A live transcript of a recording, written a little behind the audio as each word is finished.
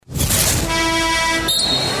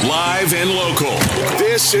Live and local.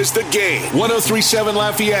 This is The Game. 103.7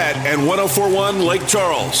 Lafayette and 104.1 Lake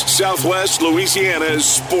Charles, Southwest Louisiana's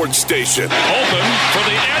sports station. Open for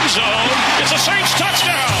the end zone. It's a Saints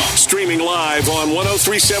touchdown. Streaming live on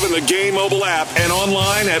 103.7 The Game mobile app and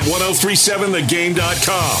online at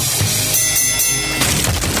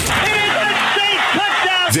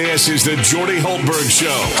 1037thegame.com. This is the Jordy Holtberg Show.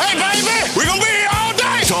 Hey, baby, we're going to be here all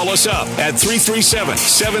day. Call us up at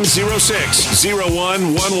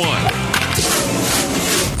 337-706-0111.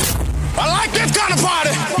 I like this kind of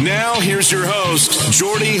party. Now, here's your host,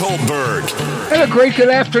 Jordy Holtberg. And a great good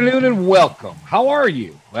afternoon and welcome. How are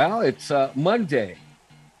you? Well, it's Monday,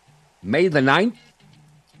 May the 9th,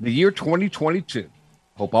 the year 2022.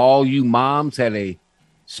 Hope all you moms had a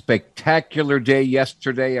spectacular day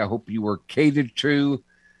yesterday. I hope you were catered to.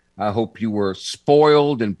 I hope you were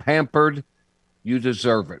spoiled and pampered. You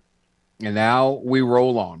deserve it. And now we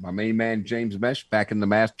roll on. My main man, James Mesh, back in the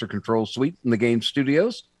Master Control Suite in the Game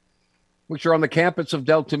Studios, which are on the campus of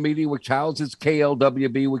Delta Media, which houses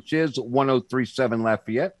KLWB, which is 103.7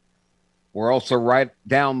 Lafayette. We're also right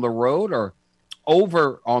down the road or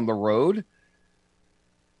over on the road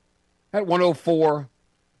at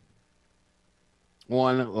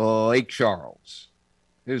 104.1 Lake Charles.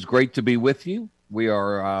 It is great to be with you. We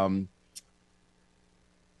are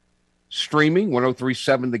streaming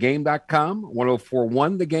 1037thegame.com,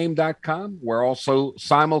 1041thegame.com. We're also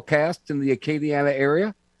simulcast in the Acadiana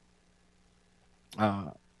area.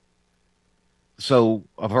 So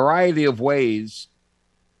a variety of ways,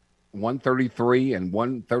 133 and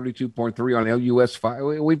 132.3 on LUS 5.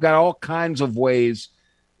 We've got all kinds of ways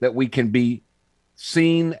that we can be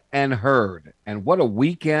seen and heard. And what a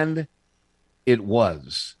weekend it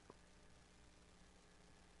was.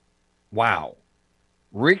 Wow.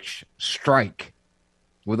 Rich Strike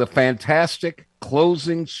with a fantastic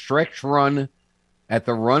closing stretch run at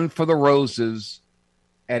the Run for the Roses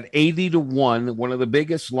at 80-1. One of the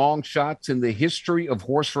biggest long shots in the history of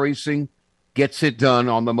horse racing gets it done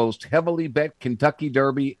on the most heavily bet Kentucky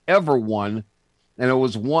Derby ever won. And it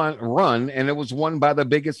was won by the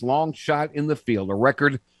biggest long shot in the field. A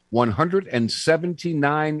record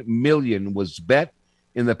 $179 million was bet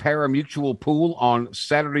in the pari-mutuel pool on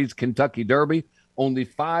Saturday's Kentucky Derby. Only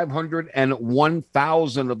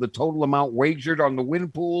 501,000 of the total amount wagered on the win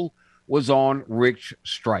pool was on Rich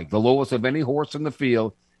Strike, the lowest of any horse in the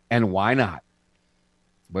field, and why not?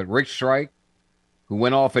 But Rich Strike, who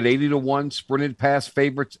went off at 80-1, sprinted past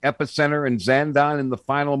favorites Epicenter and Zandon in the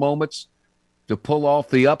final moments to pull off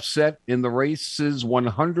the upset in the race's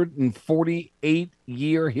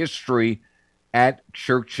 148-year history at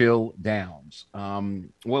Churchill Downs.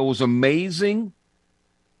 What was amazing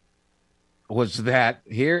was that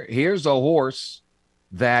here's a horse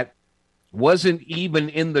that wasn't even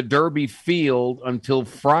in the Derby field until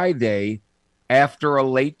Friday after a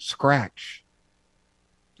late scratch.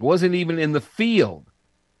 Wasn't even in the field.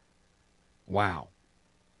 Wow.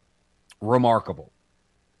 Remarkable.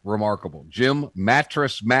 Jim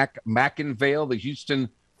Mattress McInvale, the Houston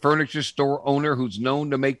furniture store owner who's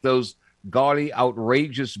known to make those gaudy,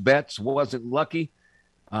 outrageous bets, wasn't lucky.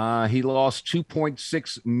 He lost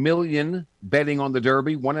 $2.6 million betting on the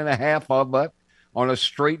Derby, 1.5 of it on a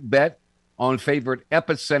straight bet on favorite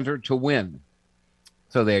Epicenter to win.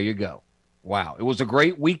 So there you go. Wow. It was a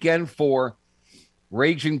great weekend for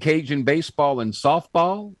Ragin' Cajun baseball and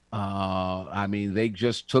softball. They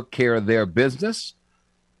just took care of their business.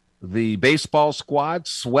 The baseball squad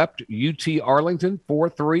swept UT Arlington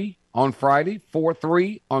 4-3 on Friday,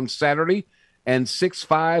 4-3 on Saturday, and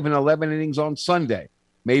 6-5 in 11 innings on Sunday.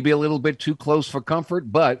 Maybe a little bit too close for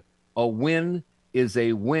comfort, but a win is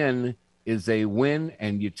a win is a win,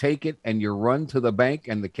 and you take it and you run to the bank.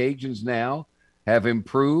 And the Cajuns now have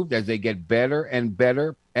improved as they get better and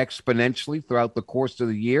better exponentially throughout the course of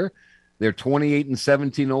the year. They're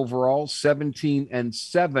 28-17 overall,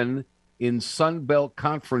 17-7 in Sun Belt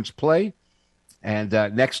Conference play. And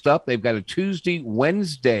next up, they've got a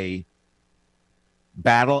Tuesday-Wednesday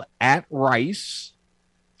battle at Rice.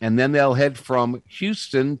 And then they'll head from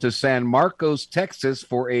Houston to San Marcos, Texas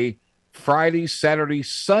for a Friday, Saturday,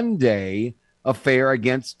 Sunday affair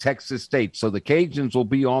against Texas State. So the Cajuns will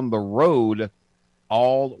be on the road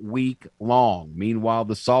all week long. Meanwhile,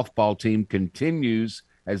 the softball team continues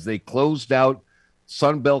as they closed out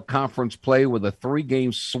Sun Belt Conference play with a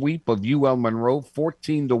 3-game sweep of UL Monroe,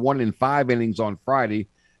 14-1 in 5 innings on Friday,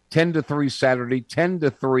 10-3 Saturday,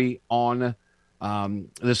 10-3 on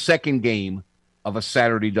the second game of a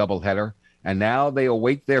Saturday doubleheader. And now they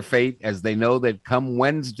await their fate as they know that come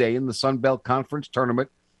Wednesday in the Sun Belt Conference tournament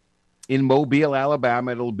in Mobile,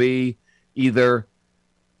 Alabama, it'll be either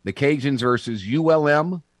the Cajuns versus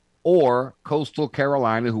ULM or Coastal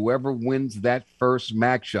Carolina, whoever wins that first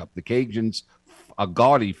matchup. The Cajuns, a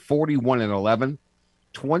gaudy 41-11,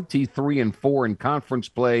 23-4 in conference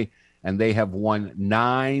play, and they have won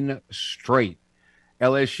 9 straight.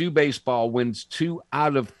 LSU baseball wins 2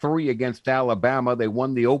 out of 3 against Alabama. They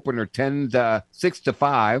won the opener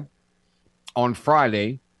 6-5 on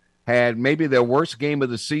Friday. Had maybe their worst game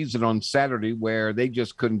of the season on Saturday, where they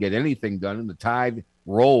just couldn't get anything done, and the Tide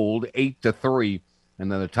rolled 8-3.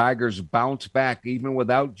 And then the Tigers bounced back, even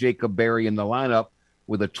without Jacob Berry in the lineup,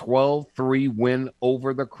 with a 12-3 win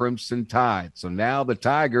over the Crimson Tide. So now the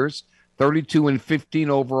Tigers, 32-15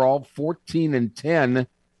 overall, 14-10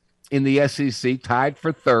 in the SEC, tied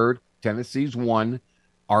for third. Tennessee's 1,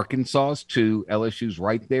 Arkansas's 2, LSU's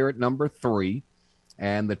right there at number 3.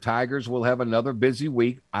 And the Tigers will have another busy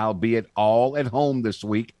week, albeit all at home this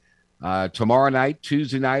week. Tomorrow night,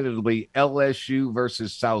 Tuesday night, it'll be LSU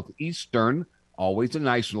versus Southeastern. Always a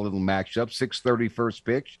nice little matchup, 6:30 first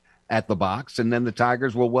pitch at the box. And then the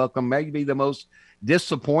Tigers will welcome maybe the most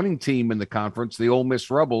disappointing team in the conference, the Ole Miss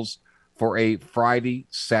Rebels, for a Friday,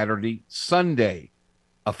 Saturday, Sunday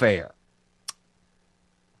affair.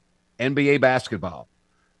 NBA basketball.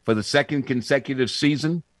 For the second consecutive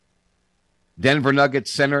season, Denver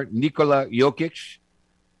Nuggets center Nikola Jokic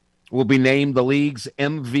will be named the league's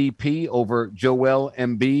MVP over Joel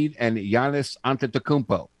Embiid and Giannis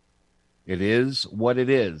Antetokounmpo. It is what it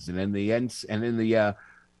is, and in the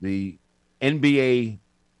NBA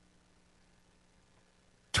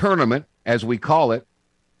tournament, as we call it,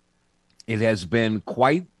 it has been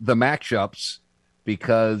quite the matchups,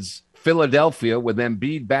 because Philadelphia, with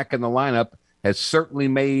Embiid back in the lineup, has certainly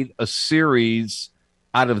made a series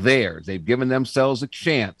out of theirs. They've given themselves a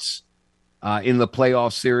chance in the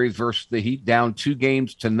playoff series versus the Heat, down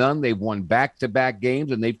 2-0. They've won back-to-back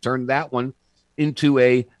games, and they've turned that one into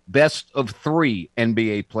a best-of-3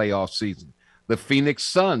 NBA playoff season. The Phoenix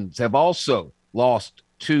Suns have also lost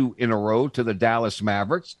 2 in a row to the Dallas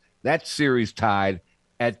Mavericks. That series tied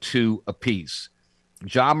at 2 apiece.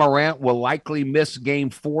 Ja Morant will likely miss Game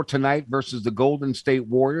 4 tonight versus the Golden State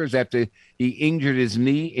Warriors after he injured his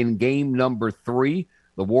knee in Game number 3.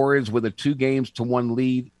 The Warriors with a 2-1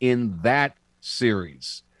 lead in that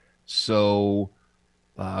series. So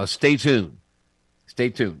stay tuned. Stay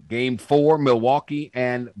tuned. Game 4, Milwaukee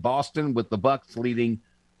and Boston, with the Bucks leading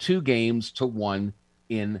 2-1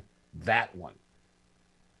 in that one.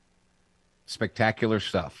 Spectacular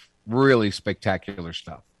stuff. Really spectacular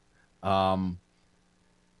stuff. And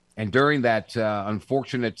during that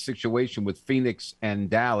unfortunate situation with Phoenix and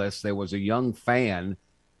Dallas, there was a young fan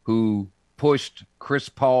who pushed Chris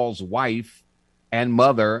Paul's wife and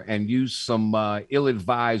mother and used some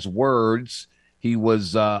ill-advised words. He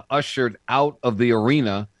was ushered out of the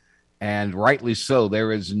arena, and rightly so.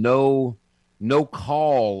 There is no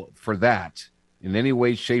call for that in any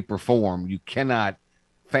way, shape, or form. You cannot.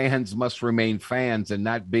 Fans must remain fans and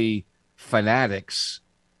not be fanatics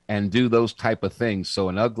and do those type of things. So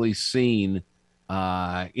an ugly scene in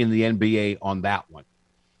the NBA on that one.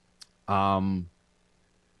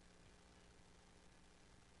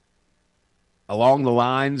 Along the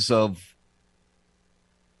lines of,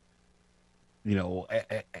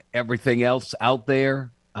 everything else out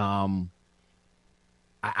there, I'm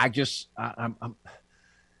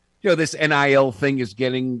this NIL thing is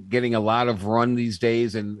getting a lot of run these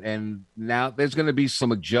days, and now there's going to be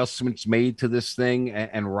some adjustments made to this thing,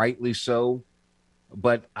 and rightly so.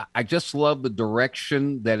 But I just love the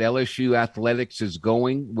direction that LSU athletics is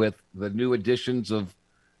going with the new additions of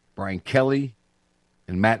Brian Kelly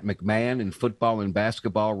and Matt McMahon in football and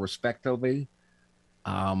basketball, respectively.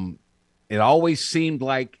 It always seemed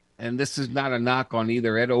like, and this is not a knock on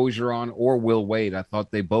either Ed Orgeron or Will Wade, I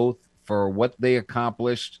thought they both, for what they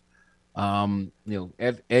accomplished,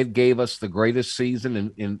 Ed gave us the greatest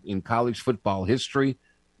season in college football history.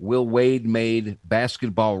 Will Wade made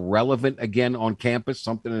basketball relevant again on campus,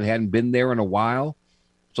 something that hadn't been there in a while.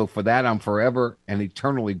 So for that, I'm forever and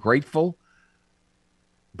eternally grateful.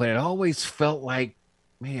 But it always felt like,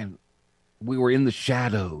 man, we were in the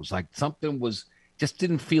shadows. Like something just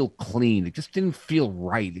didn't feel clean. It just didn't feel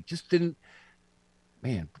right. It just didn't,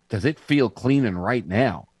 man, does it feel clean and right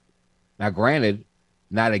now? Now, granted,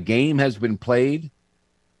 not a game has been played.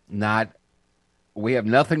 We have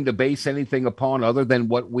nothing to base anything upon other than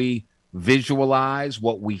what we visualize,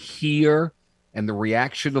 what we hear, and the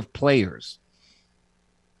reaction of players.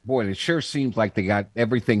 Boy, it sure seems like they got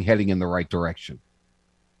everything heading in the right direction.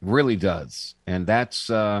 It really does. And that's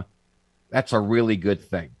a really good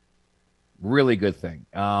thing. Really good thing.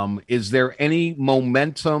 Is there any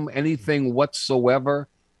momentum, anything whatsoever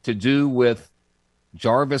to do with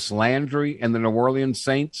Jarvis Landry and the New Orleans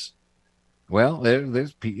Saints. Well,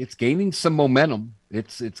 it's gaining some momentum.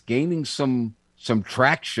 It's gaining some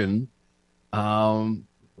traction.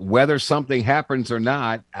 Whether something happens or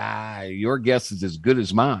not, your guess is as good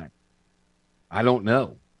as mine. I don't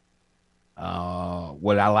know.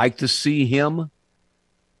 Would I like to see him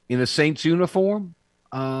in a Saints uniform?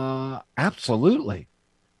 Absolutely.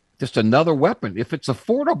 Just another weapon. If it's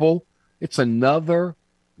affordable, it's another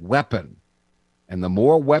weapon. And the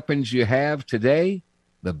more weapons you have today,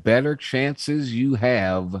 the better chances you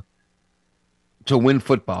have to win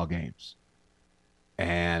football games.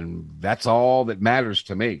 And that's all that matters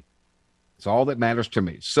to me. It's all that matters to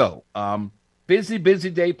me. So, busy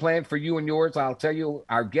day planned for you and yours. I'll tell you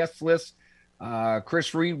our guest list.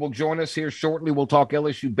 Chris Reed will join us here shortly. We'll talk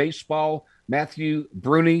LSU baseball. Matthew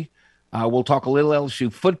Bruni will talk a little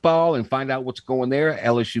LSU football and find out what's going there.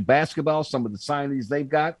 LSU basketball, some of the signings they've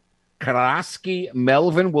got. Karaski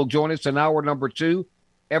Melvin will join us in hour number 2.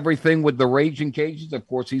 Everything with the Raging Cajuns. Of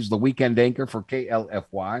course, he's the weekend anchor for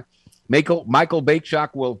KLFY. Michael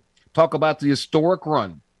Bachok will talk about the historic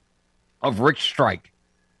run of Rick Strike.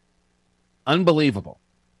 Unbelievable.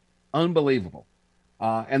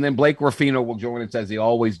 And then Blake Ruffino will join us as he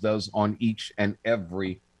always does on each and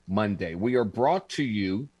every Monday. We are brought to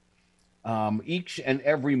you each and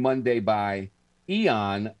every Monday by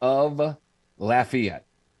Eon of Lafayette.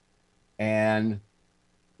 And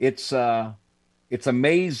it's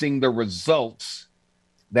amazing the results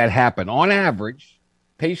that happen. On average,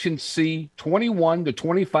 patients see 21 to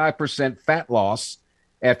 25% fat loss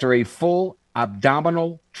after a full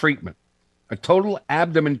abdominal treatment. A total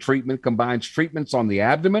abdomen treatment combines treatments on the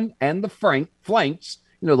abdomen and the flanks,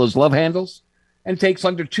 those love handles, and takes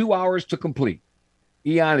under 2 hours to complete.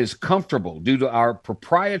 Eon is comfortable due to our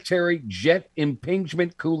proprietary jet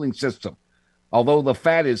impingement cooling system. Although the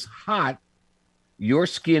fat is hot, your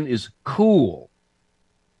skin is cool.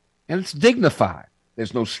 And it's dignified.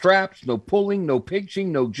 There's no straps, no pulling, no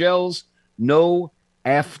pinching, no gels, no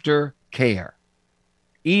aftercare.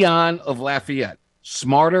 Eon of Lafayette.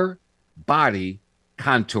 Smarter body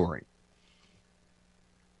contouring.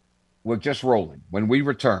 We're just rolling. When we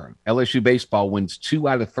return, LSU baseball wins 2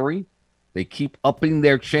 out of 3. They keep upping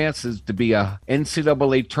their chances to be a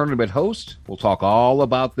NCAA tournament host. We'll talk all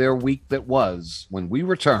about their week that was when we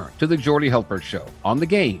return to the Jordy Helper Show on The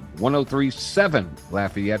Game. 103.7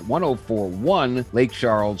 Lafayette, 104.1 Lake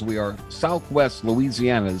Charles. We are Southwest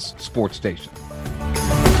Louisiana's sports station.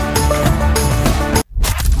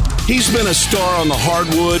 He's been a star on the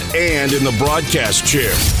hardwood and in the broadcast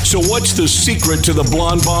chair. So what's the secret to the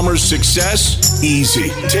Blonde Bomber's success? Easy.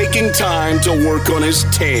 Taking time to work on his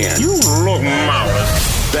tan. You look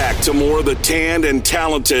marvelous. Back to more of the tanned and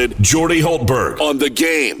talented Jordy Hultberg on The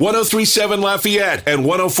Game. 103.7 Lafayette and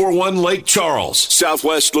 104.1 Lake Charles,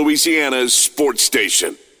 Southwest Louisiana's sports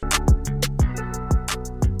station.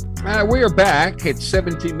 We are back. It's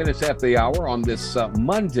 17 minutes after the hour on this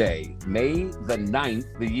Monday, May the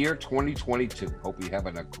 9th, the year 2022. Hope you're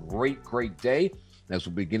having a great day as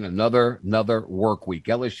we begin another work week.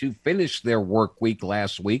 LSU finished their work week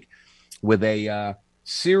last week with a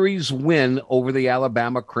series win over the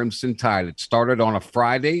Alabama Crimson Tide. It started on a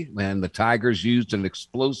Friday, and the Tigers used an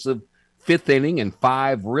explosive 5th inning and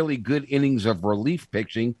 5 really good innings of relief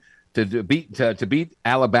pitching to beat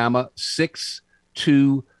Alabama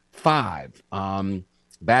 6-5.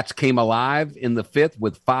 Bats came alive in the 5th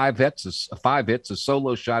with 5 hits, a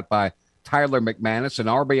solo shot by Tyler McManus, an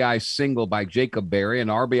RBI single by Jacob Berry, an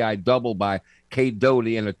RBI double by Cade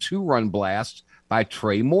Doty, and a 2-run blast by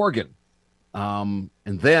Trey Morgan. And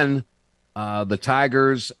then the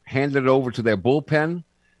Tigers handed it over to their bullpen,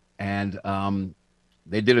 and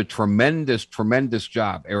they did a tremendous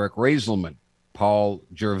job. Eric Raiselman, Paul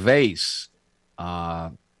Gervais,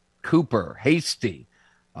 Cooper, Hasty,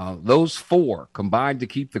 those 4 combined to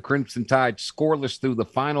keep the Crimson Tide scoreless through the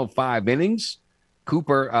final 5 innings.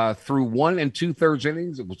 Cooper threw 1 2/3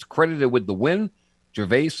 innings. It was credited with the win.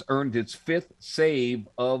 Gervais earned his 5th save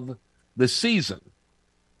of the season.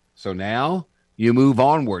 So now you move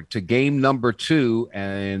onward to game number 2,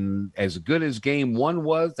 and as good as game 1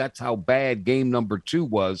 was, that's how bad game number 2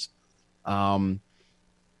 was.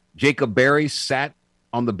 Jacob Berry sat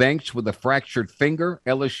on the bench with a fractured finger.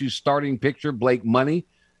 LSU starting pitcher Blake Money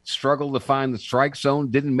struggled to find the strike zone,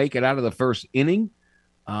 didn't make it out of the first inning,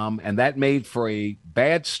 and that made for a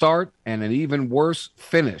bad start and an even worse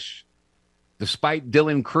finish. Despite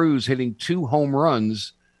Dylan Cruz hitting 2 home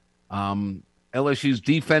runs, LSU's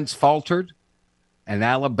defense faltered, and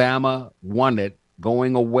Alabama won it,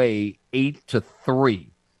 going away 8-3.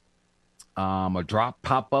 A drop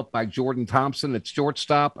pop-up by Jordan Thompson at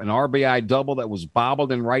shortstop, an RBI double that was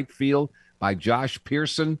bobbled in right field by Josh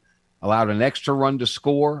Pearson, allowed an extra run to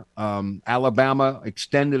score. Alabama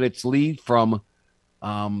extended its lead from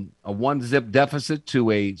a 1-zip deficit to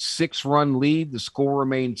a 6-run lead. The score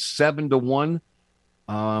remained 7-1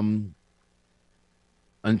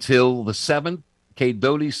 until the 7th. Cade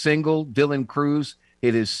Doughty single. Dylan Cruz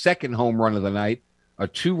hit his second home run of the night, a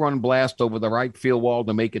 2-run blast over the right field wall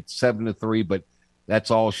to make it 7-3, but that's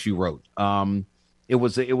all she wrote. It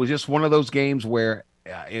was just one of those games where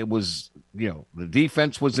it was, the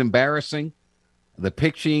defense was embarrassing. The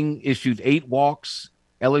pitching issued 8 walks.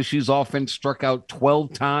 LSU's offense struck out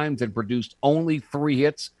 12 times and produced only 3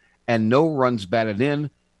 hits and no runs batted in,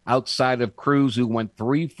 outside of Cruz, who went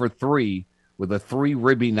 3 for 3 with a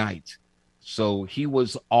 3-ribby night. So he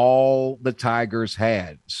was all the Tigers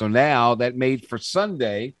had. So now that made for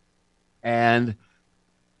Sunday and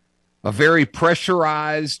a very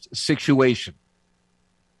pressurized situation.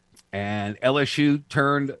 And LSU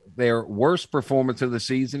turned their worst performance of the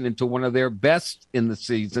season into one of their best in the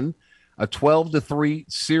season, a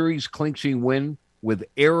 12-3 series clinching win with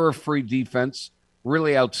error-free defense,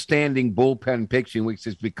 really outstanding bullpen pitching, which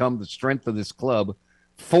has become the strength of this club.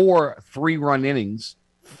 4 3-run innings,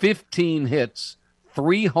 15 hits,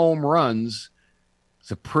 3 home runs.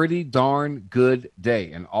 It's a pretty darn good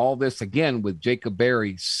day. And all this, again, with Jacob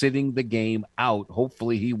Berry sitting the game out.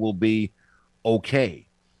 Hopefully he will be okay.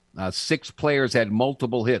 6 players had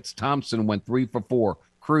multiple hits. Thompson went 3 for 4.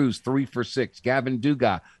 Cruz 3 for 6. Gavin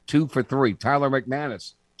Dugas 2 for 3. Tyler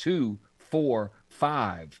McManus 2 for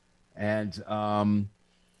 5. And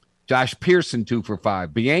Josh Pearson 2 for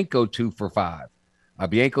 5. Bianco 2 for 5.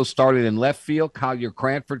 Bianco started in left field. Collier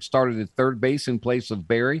Cranford started at third base in place of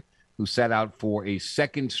Berry, who sat out for a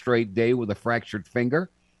second straight day with a fractured finger.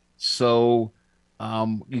 So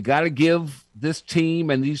you got to give this team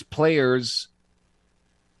and these players,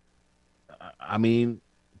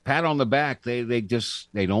 pat on the back. They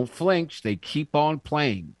don't flinch. They keep on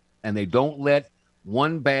playing, and they don't let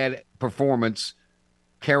one bad performance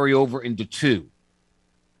carry over into 2.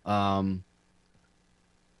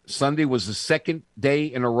 Sunday was the second day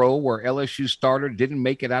in a row where LSU starter didn't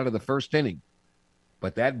make it out of the first inning.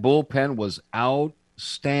 But that bullpen was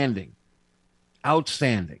outstanding.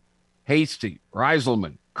 Outstanding. Hasty,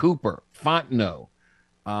 Reiselman, Cooper, Fontenot.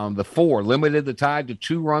 The 4 limited the Tide to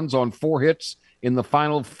 2 runs on 4 hits in the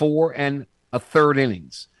final 4 1/3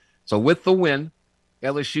 innings. So with the win,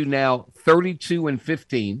 LSU now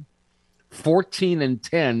 32-15,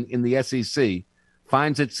 14-10 in the SEC,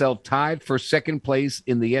 finds itself tied for second place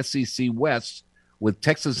in the SEC West with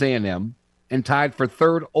Texas A&M and tied for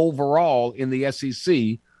 3rd overall in the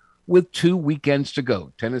SEC with 2 weekends to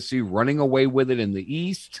go. Tennessee running away with it in the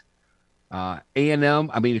East. Arkansas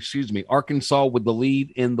with the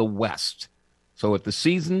lead in the West. So if the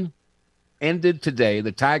season ended today,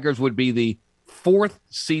 the Tigers would be the 4th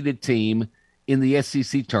seeded team in the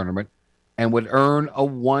SEC tournament and would earn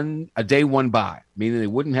a day 1 bye, meaning they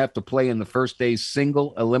wouldn't have to play in the first day's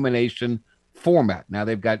single elimination format. Now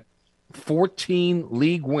they've got 14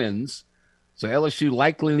 league wins, so LSU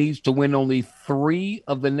likely needs to win only 3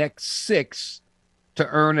 of the next 6 to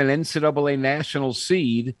earn an NCAA national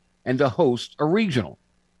seed and to host a regional,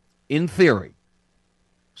 in theory.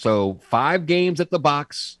 So 5 games at the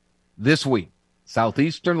box this week.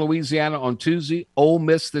 Southeastern Louisiana on Tuesday, Ole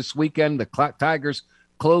Miss this weekend. The Tigers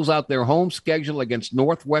close out their home schedule against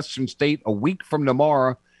Northwestern State a week from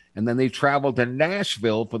tomorrow, and then they travel to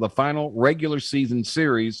Nashville for the final regular season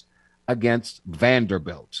series against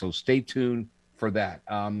Vanderbilt. So stay tuned for that.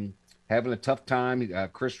 Having a tough time.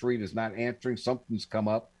 Chris Reed is not answering. Something's come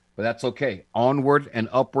up, but that's okay. Onward and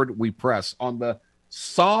upward we press. On the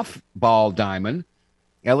softball diamond,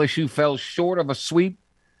 LSU fell short of a sweep.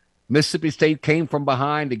 Mississippi State came from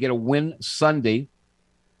behind to get a win Sunday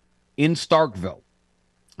in Starkville.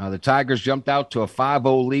 The Tigers jumped out to a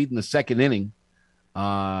 5-0 lead in the second inning.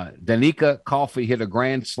 Danica Coffey hit a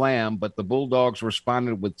grand slam, but the Bulldogs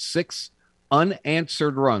responded with 6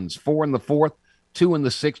 unanswered runs, 4 in the 4th, 2 in the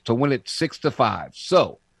 6th to win it 6-5.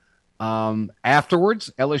 So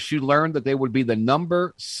afterwards, LSU learned that they would be the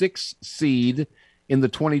number 6 seed in the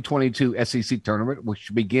 2022 SEC tournament,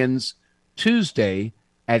 which begins Tuesday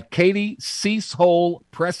at Katie Cecil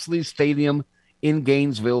Presley Stadium in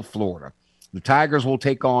Gainesville, Florida. The Tigers will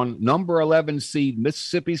take on number 11 seed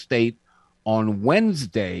Mississippi State on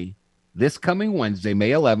Wednesday, this coming Wednesday, May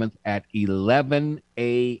 11th at 11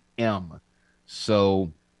 a.m.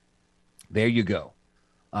 So there you go.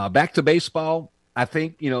 Back to baseball. I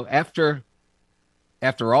think, after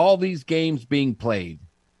all these games being played,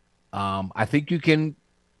 I think you can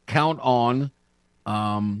count on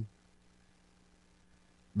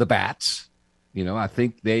the Bats. I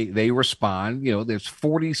think they respond. There's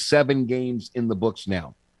 47 games in the books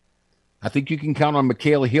now. I think you can count on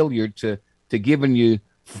Mikael Hilliard to giving you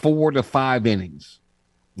 4 to 5 innings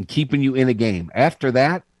and keeping you in a game. After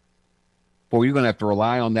that, boy, you're going to have to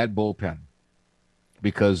rely on that bullpen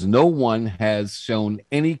because no one has shown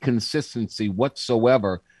any consistency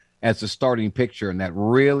whatsoever as a starting pitcher, and that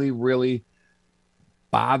really, really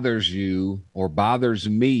bothers you or bothers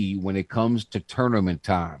me when it comes to tournament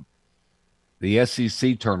time. The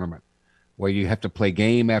SEC tournament, where you have to play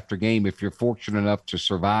game after game. If you're fortunate enough to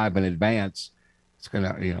survive and advance, it's going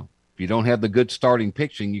to, if you don't have the good starting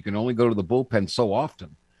pitching, you can only go to the bullpen so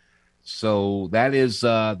often. So that is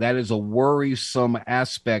a worrisome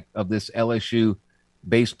aspect of this LSU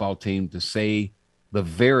baseball team, to say the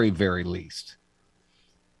very, very least.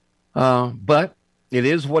 But it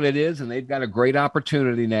is what it is, and they've got a great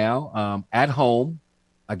opportunity now at home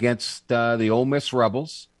against the Ole Miss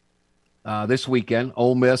Rebels this weekend.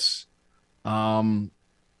 Ole Miss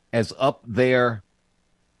has up their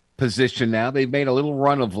position now. They've made a little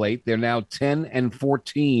run of late. They're now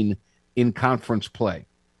 10-14 in conference play.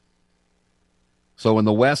 So in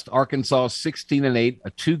the West, Arkansas 16-8,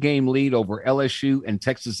 a 2-game lead over LSU and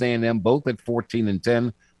Texas A&M, both at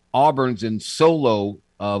 14-10. Auburn's in solo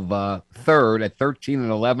of third at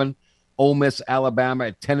 13-11. Ole Miss, Alabama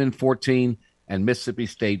at 10-14, and Mississippi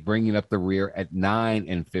State bringing up the rear at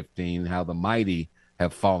 9-15. How the mighty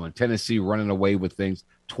have fallen. Tennessee running away with things,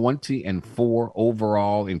 20-4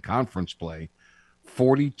 overall in conference play,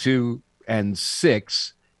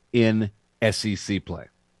 42-6 in SEC play.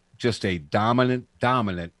 Just a dominant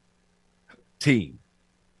team.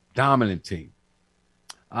 Dominant team.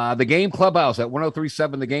 The Game Clubhouse at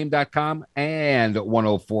 1037thegame.com and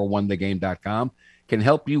 1041thegame.com can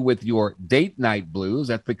help you with your date night blues.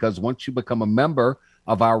 That's because once you become a member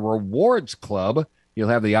of our rewards club, you'll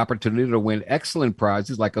have the opportunity to win excellent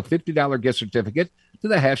prizes like a $50 gift certificate to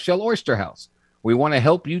the Half Shell Oyster House. We want to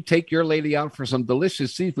help you take your lady out for some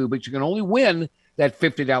delicious seafood, but you can only win that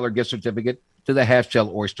 $50 gift certificate to the Half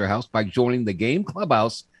Shell Oyster House by joining the Game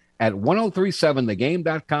Clubhouse at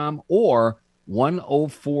 1037thegame.com or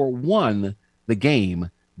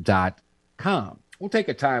 1041thegame.com. We'll take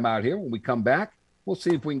a time out here. When we come back, we'll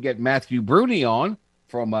see if we can get Matthew Bruni on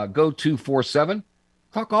from Go247.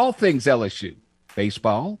 Talk all things LSU.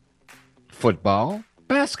 Baseball, football,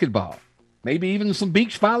 basketball, maybe even some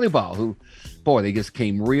beach volleyball, who, boy, they just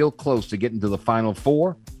came real close to getting to the Final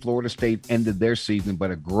Four. Florida State ended their season,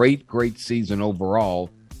 but a great, great season overall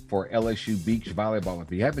for LSU beach volleyball.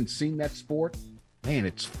 If you haven't seen that sport, man,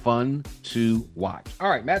 it's fun to watch. All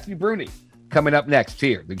right, Matthew Bruni coming up next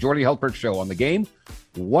here. The Jordy Hultberg Show on the Game.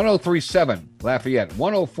 1037 Lafayette,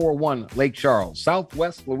 1041 Lake Charles,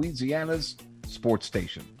 Southwest Louisiana's sports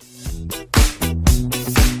station.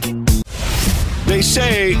 They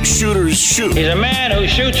say shooters shoot. He's a man who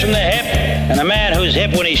shoots from the hip and a man who's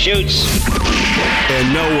hip when he shoots.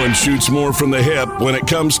 And no one shoots more from the hip when it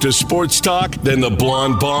comes to sports talk than the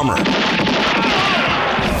Blonde Bomber.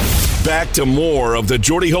 Back to more of the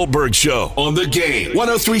Jordy Hultberg Show on the Game.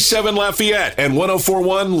 1037 Lafayette and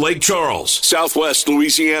 1041 Lake Charles, Southwest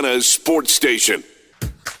Louisiana's sports station.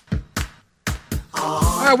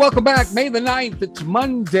 All right, welcome back. May the 9th, it's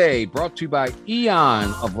Monday, brought to you by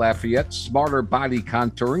Eon of Lafayette, Smarter Body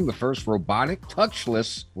Contouring, the first robotic,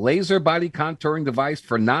 touchless, laser body contouring device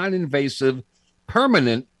for non-invasive,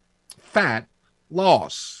 permanent fat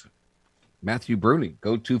loss. Matthew Bruni,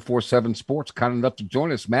 Go247 Sports, kind enough to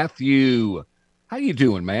join us. Matthew, how you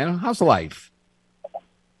doing, man? How's life?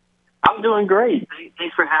 I'm doing great.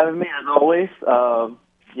 Thanks for having me, as always.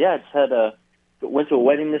 Just went to a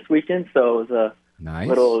wedding this weekend, so it was a nice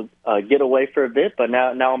little getaway for a bit, but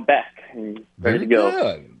now I'm back and ready to go.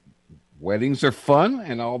 Good. Weddings are fun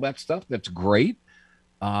and all that stuff. That's great.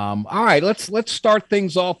 All right, let's start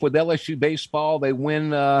things off with LSU baseball. They win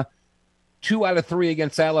 2 out of 3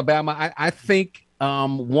 against Alabama. I think,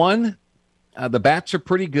 1, the bats are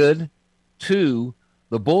pretty good. 2,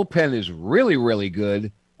 the bullpen is really, really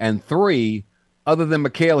good. And 3, other than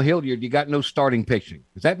Mikael Hilliard, you got no starting pitching.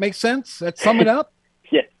 Does that make sense? That sum it up?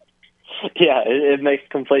 Yeah, it makes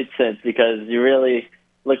complete sense because you really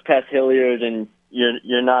look past Hilliard and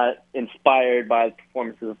you're not inspired by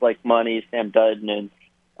performances like Money, Sam Dudden,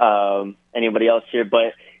 and anybody else here.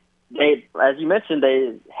 But they, as you mentioned,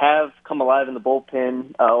 they have come alive in the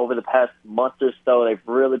bullpen over the past month or so. They've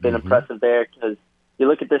really been impressive there because you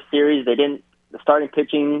look at this series, the starting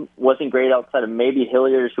pitching wasn't great outside of maybe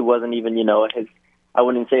Hilliard, who wasn't even, I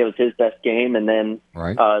wouldn't say it was his best game. And then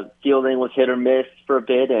fielding was hit or miss for a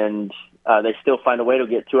bit. And they still find a way to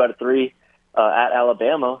get 2 out of 3 at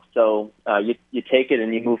Alabama. So you take it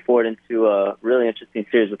and you move forward into a really interesting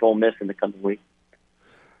series with Ole Miss in the coming week.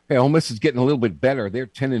 Hey, Ole Miss is getting a little bit better. They're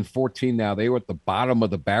 10-14 now. They were at the bottom of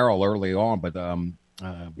the barrel early on, but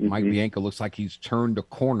Mike Bianco looks like he's turned a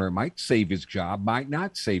corner. Might save his job, might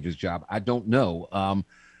not save his job. I don't know.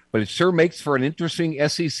 But it sure makes for an interesting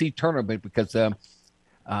SEC tournament because,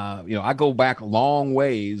 I go back a long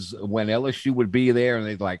ways when LSU would be there and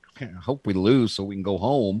they'd like, hope we lose so we can go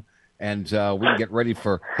home and we can get ready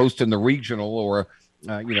for hosting the regional or,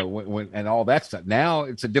 and all that stuff. Now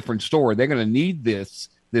it's a different story. They're going to need this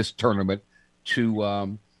tournament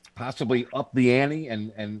to possibly up the ante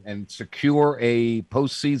and secure a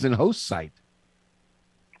postseason host site.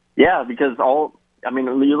 Yeah, because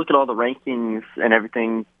you look at all the rankings and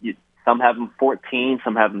everything, some have them 14,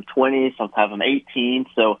 some have them 20, some have them 18.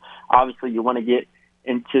 So obviously you want to get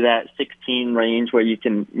into that 16 range where you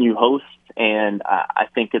host. And I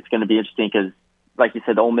think it's going to be interesting because, like you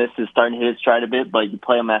said, Ole Miss is starting to hit its stride a bit, but you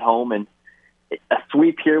play them at home and a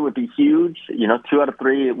sweep here would be huge. 2 out of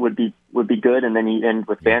 3 would be good, and then you end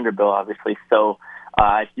with Vanderbilt, obviously. So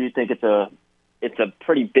I do think it's a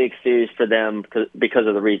pretty big series for them because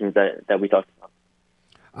of the reasons that we talked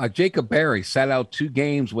about. Jacob Berry sat out 2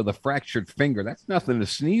 games with a fractured finger. That's nothing to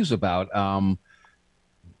sneeze about.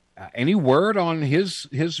 Any word on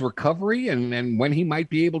his recovery and when he might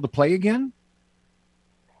be able to play again?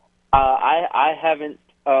 I haven't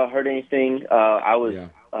heard anything. I was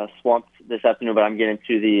swamped this afternoon, but I'm getting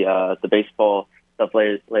to the baseball stuff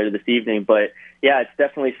later this evening. But yeah, it's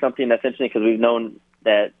definitely something that's interesting because we've known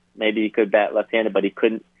that maybe he could bat left-handed, but he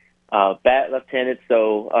couldn't bat left-handed.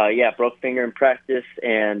 So broke finger in practice,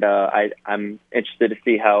 and I'm interested to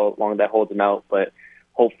see how long that holds him out. But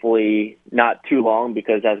hopefully not too long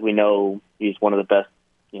because, as we know, he's one of the best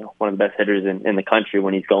hitters in the country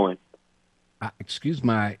when he's going. Excuse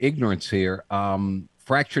my ignorance here.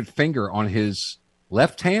 Fractured finger on his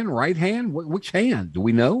left hand, right hand? Which hand? Do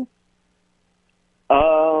we know?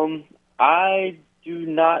 I do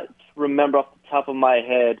not remember off the top of my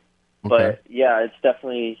head, but yeah, it's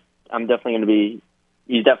definitely. I'm definitely going to be.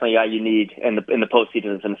 He's definitely a guy you need in the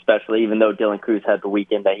postseason, and especially even though Dylan Cruz had the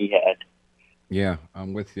weekend that he had. Yeah,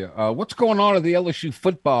 I'm with you. What's going on at the LSU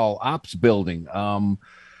football ops building? Are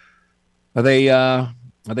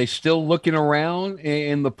they still looking around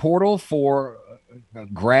in the portal for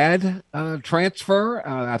grad transfer?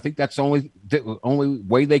 I think that's the only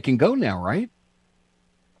way they can go now, right?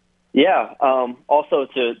 Yeah. Also,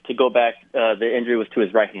 to go back, the injury was to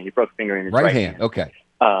his right hand. He broke a finger in his right hand. Okay.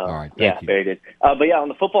 All right. Thank you. Very good. But yeah, on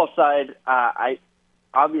the football side,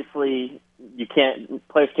 obviously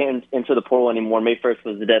players can't enter the portal anymore. May 1st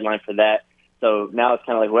was the deadline for that. So now it's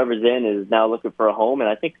kind of like whoever's in is now looking for a home. And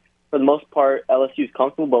I think for the most part, LSU is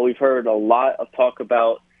comfortable, but we've heard a lot of talk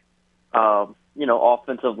about,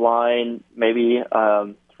 offensive line, maybe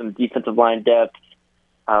some defensive line depth.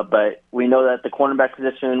 But we know that the cornerback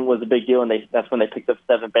position was a big deal, and that's when they picked up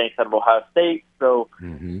Sevyn Banks out of Ohio State. So,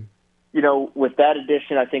 with that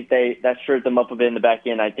addition, I think that shores them up a bit in the back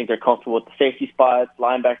end. I think they're comfortable with the safety spots,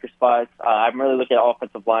 linebacker spots. I'm really looking at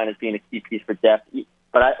offensive line as being a key piece for depth.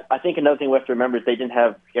 But I think another thing we have to remember is they didn't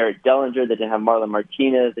have Garrett Dellinger, they didn't have Marlon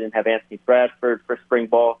Martinez, they didn't have Anthony Bradford for spring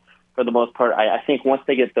ball for the most part. I think once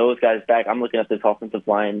they get those guys back, I'm looking at this offensive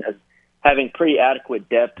line as having pretty adequate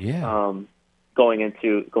depth going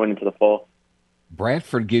into the fall.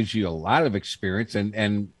 Bradford gives you a lot of experience,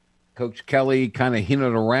 and Coach Kelly kind of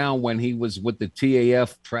hinted around when he was with the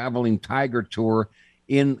TAF Traveling Tiger Tour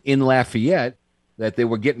in Lafayette that they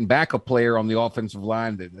were getting back a player on the offensive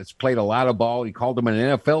line that's played a lot of ball. He called him an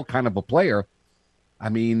NFL kind of a player. I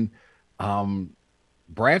mean,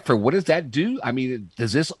 Bradford, what does that do? I mean,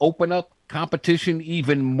 does this open up competition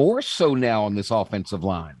even more so now on this offensive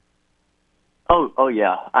line? Oh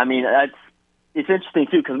yeah. I mean, it's interesting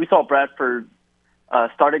too because we saw Bradford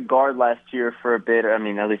started guard last year for a bit. I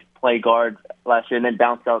mean, at least play guard last year, and then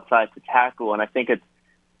bounced outside to tackle. And I think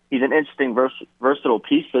he's an interesting, versatile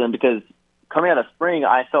piece for them because coming out of spring,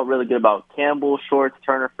 I felt really good about Campbell, Shorts,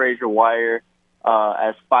 Turner, Frazier, Wire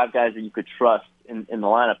as 5 guys that you could trust in the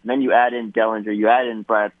lineup. And then you add in Dellinger, you add in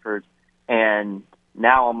Bradford, and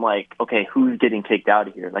now I'm like, okay, who's getting kicked out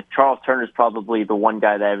of here? Like Charles Turner's probably the one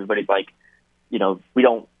guy that everybody's like,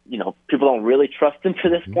 people don't really trust him to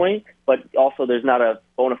this point, but also there's not a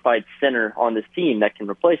bona fide center on this team that can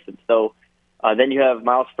replace him. So then you have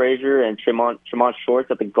Miles Frazier and Tremont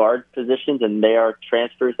Shorts at the guard positions, and they are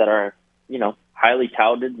transfers that are, highly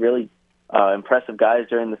touted, really impressive guys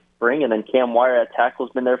during the spring. And then Cam Wire at tackle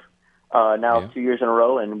has been there now 2 years in a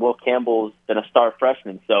row, and Will Campbell's been a star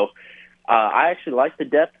freshman. So I actually like the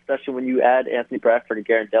depth, especially when you add Anthony Bradford and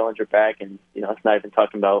Garrett Dellinger back, and it's not even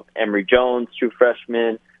talking about Emory Jones, true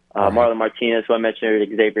freshman, Marlon Martinez, who I mentioned,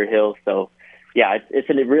 Xavier Hill. So, yeah, it's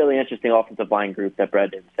a really interesting offensive line group that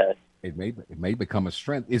Brad Davis has. It may become a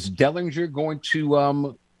strength. Is Dellinger going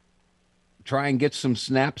to try and get some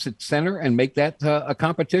snaps at center and make that a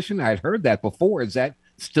competition? I'd heard that before. Is that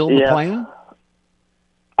still the plan?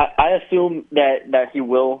 I assume that he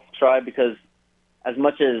will try, because as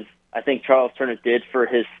much as I think Charles Turner did for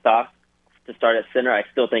his stock to start at center, I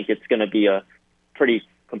still think it's going to be a pretty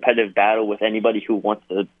competitive battle with anybody who wants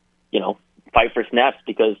to, fight for snaps,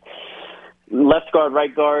 because left guard,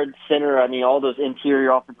 right guard, center, all those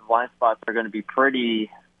interior offensive line spots are going to be pretty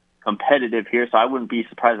competitive here. So I wouldn't be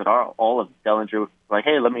surprised at all if Dellinger was like,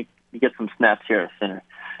 hey, let me get some snaps here at center.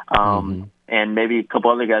 And maybe a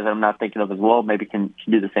couple other guys that I'm not thinking of as well maybe can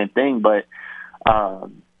do the same thing. But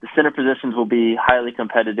the center positions will be highly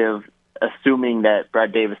competitive, assuming that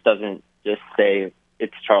Brad Davis doesn't just say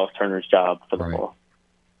it's Charles Turner's job for the ball.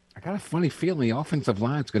 I got a funny feeling the offensive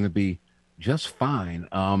line is going to be just fine.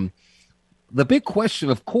 The big question,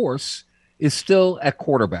 of course, is still at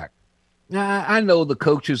quarterback. Now, I know the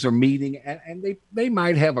coaches are meeting, and they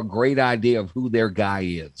might have a great idea of who their guy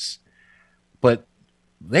is, but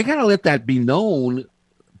they got to let that be known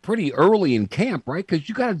pretty early in camp, right? Because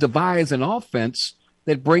you got to devise an offense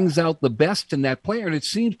that brings out the best in that player. And it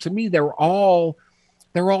seems to me they're all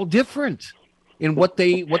different in what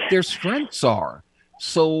their strengths are.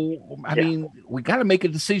 So, I mean, we got to make a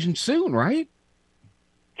decision soon, right?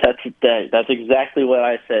 That's exactly what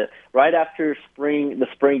I said. Right after the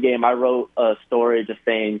spring game, I wrote a story just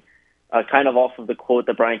saying, kind of off of the quote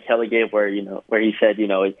that Brian Kelly gave, where he said,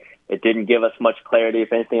 it didn't give us much clarity.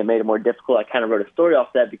 If anything, it made it more difficult. I kind of wrote a story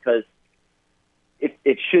off that because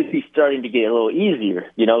it should be starting to get a little easier,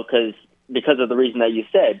 because of the reason that you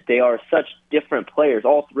said. They are such different players,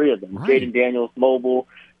 all three of them. Right. Jayden Daniels, mobile,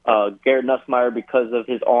 Garrett Nussmeier because of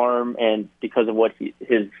his arm and because of what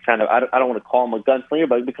his kind of, I don't want to call him a gunslinger,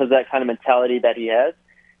 but because of that kind of mentality that he has.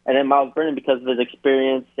 And then Myles Brennan because of his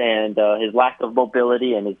experience and his lack of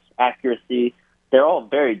mobility and his accuracy. They're all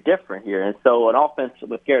very different here. And so an offense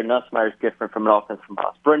with Garrett Nussmeier is different from an offense from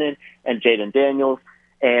Myles Brennan and Jayden Daniels.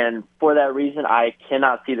 And for that reason, I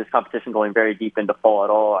cannot see this competition going very deep into fall at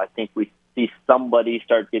all. I think we see somebody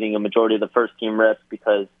start getting a majority of the first-team reps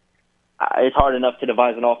because it's hard enough to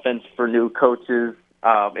devise an offense for new coaches.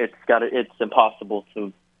 It's impossible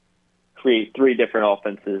to create three different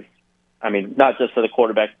offenses. I mean, not just for the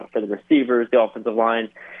quarterback, but for the receivers, the offensive line.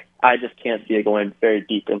 I just can't see it going very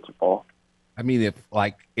deep into fall. I mean,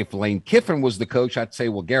 if Lane Kiffin was the coach, I'd say,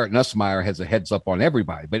 well, Garrett Nussmeier has a heads up on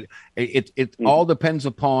everybody. But it all depends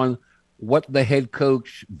upon what the head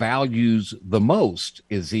coach values the most.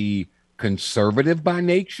 Is he conservative by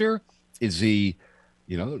nature? Is he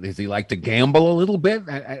like to gamble a little bit?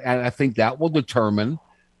 And I think that will determine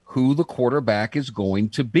who the quarterback is going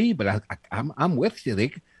to be. But I'm with you.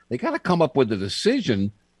 They got to come up with a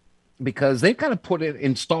decision because they've got to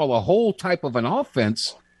install a whole type of an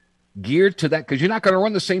offense geared to that, because you're not going to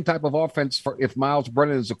run the same type of offense if Myles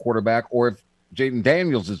Brennan is the quarterback or if Jayden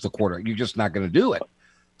Daniels is the quarterback. You're just not going to do it.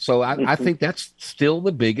 So I think that's still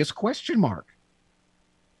the biggest question mark.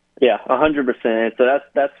 Yeah, 100%. So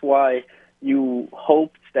that's why you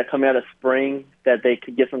hoped that coming out of spring that they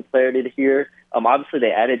could get some clarity to here. Obviously,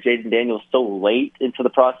 they added Jayden Daniels so late into the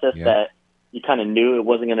process that you kind of knew it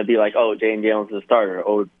wasn't going to be like, oh, Jayden Daniels is a starter,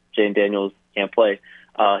 or Jayden Daniels can't play.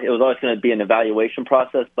 It was always going to be an evaluation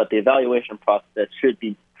process, but the evaluation process should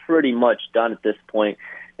be pretty much done at this point.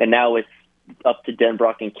 And now it's up to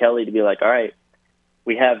Denbrock and Kelly to be like, all right,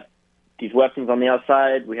 we have these weapons on the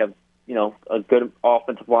outside. We have, a good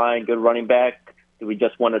offensive line, good running back. Do we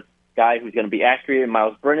just want a guy who's going to be accurate,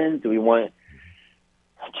 Myles Brennan? Do we want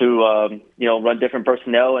to, run different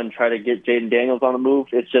personnel and try to get Jayden Daniels on the move?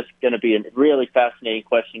 It's just going to be a really fascinating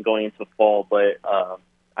question going into fall, but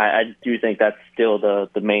I do think that's still the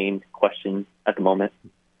main question at the moment.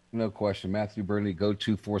 No question. Matthew Burnley,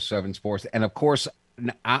 Go247 Sports. And, of course,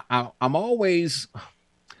 I'm always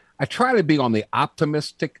 – I try to be on the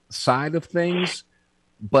optimistic side of things,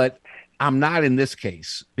 but I'm not in this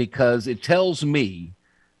case because it tells me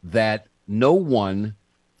that no one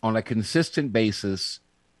on a consistent basis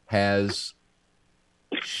has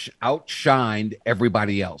outshined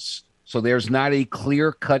everybody else. So there's not a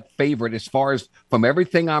clear-cut favorite as far as from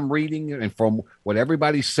everything I'm reading and from what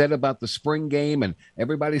everybody said about the spring game and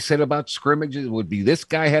everybody said about scrimmages. It would be this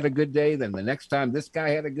guy had a good day, then the next time this guy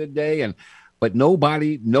had a good day. But no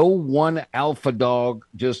one alpha dog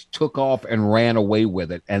just took off and ran away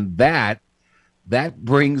with it. And that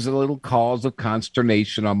brings a little cause of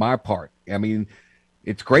consternation on my part. I mean,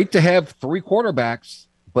 it's great to have 3 quarterbacks,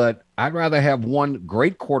 but I'd rather have one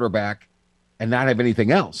great quarterback and not have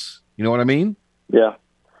anything else. You know what I mean? Yeah.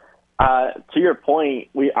 To your point,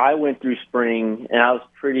 I went through spring, and I was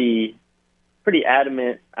pretty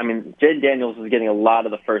adamant. I mean, Jaden Daniels was getting a lot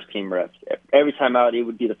of the first-team reps. Every time out, he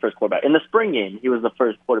would be the first quarterback. In the spring game, he was the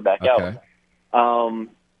first quarterback out.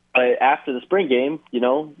 But after the spring game,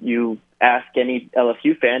 you ask any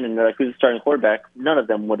LSU fan, and they're like, who's the starting quarterback? None of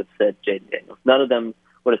them would have said Jaden Daniels. None of them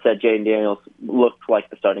would have said Jaden Daniels looked like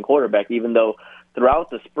the starting quarterback, even though throughout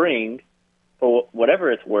the spring, for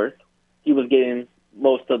whatever it's worth, he was getting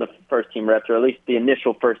most of the first-team reps, or at least the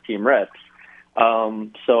initial first-team reps.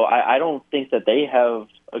 So I don't think that they have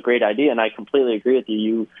a great idea, and I completely agree with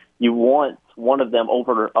you. You want one of them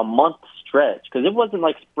over a month stretch, because it wasn't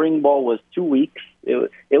like spring ball was 2 weeks.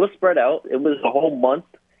 It was spread out. It was a whole month,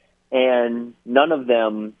 and none of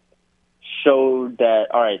them showed that,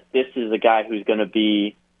 all right, this is a guy who's going to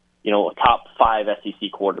be, a top 5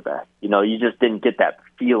 SEC quarterback. You just didn't get that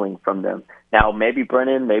feeling from them. Now, maybe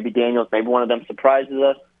Brennan, maybe Daniels, maybe one of them surprises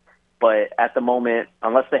us. But at the moment,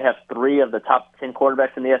 unless they have 3 of the top 10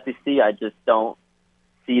 quarterbacks in the SEC, I just don't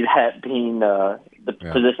see that being the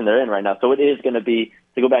position they're in right now. So it is going to be,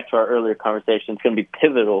 to go back to our earlier conversation, it's going to be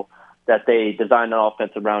pivotal that they design an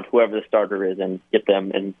offense around whoever the starter is and get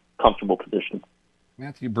them in comfortable positions.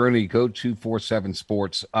 Matthew Bruni, Go247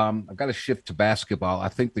 Sports. I've got to shift to basketball. I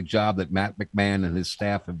think the job that Matt McMahon and his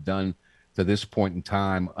staff have done to this point in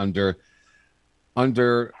time under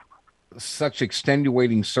such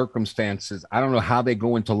extenuating circumstances, I don't know how they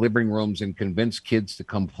go into living rooms and convince kids to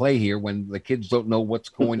come play here when the kids don't know what's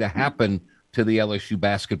going to happen to the LSU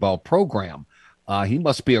basketball program. He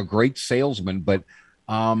must be a great salesman, but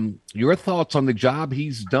your thoughts on the job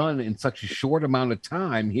he's done in such a short amount of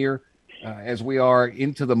time here as we are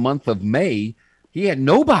into the month of May. He had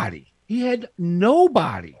nobody.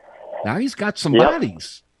 Now he's got some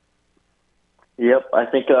bodies. Yep, I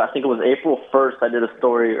think it was April 1st. I did a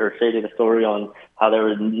story, or Shay did a story on how there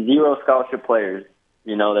were 0 scholarship players.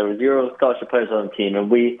 There were 0 scholarship players on the team,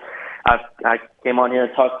 and I came on here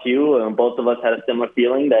and talked to you, and both of us had a similar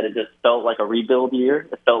feeling that it just felt like a rebuild year.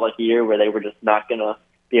 It felt like a year where they were just not going to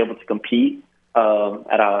be able to compete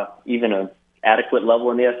at even an adequate level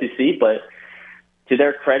in the SEC. But to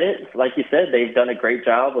their credit, like you said, they've done a great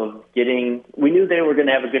job of getting – we knew they were going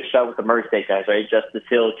to have a good shot with the Murray State guys, right? Justice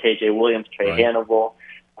Hill, K.J. Williams, Trey Hannibal.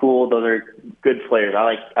 Cool, those are good players.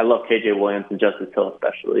 I love K.J. Williams and Justice Hill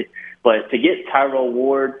especially. But to get Tyrell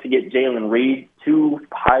Ward, to get Jalen Reed, 2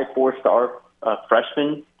 high 4-star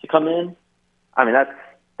freshmen to come in, I mean,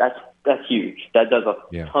 that's huge. That does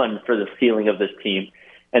a ton for the ceiling of this team.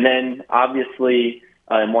 And then, obviously,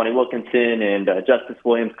 Monty Wilkinson and Justice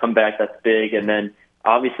Williams come back. That's big. And then,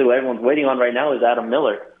 obviously, what everyone's waiting on right now is Adam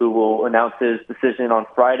Miller, who will announce his decision on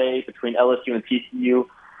Friday between LSU and TCU.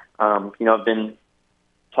 I've been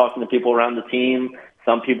talking to people around the team.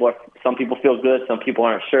 Some people feel good. Some people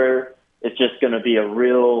aren't sure. It's just going to be a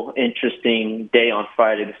real interesting day on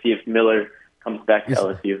Friday to see if Miller comes back to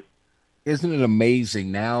LSU. Isn't it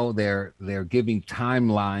amazing? Now they're giving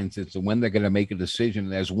timelines as to when they're going to make a decision.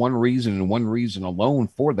 There's one reason and one reason alone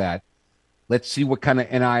for that. Let's see what kind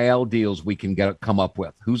of NIL deals we can come up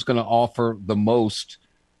with. Who's going to offer the most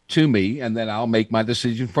to me, and then I'll make my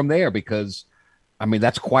decision from there, because, I mean,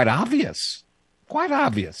 that's quite obvious. Quite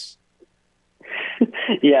obvious.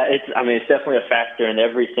 Yeah, it's definitely a factor in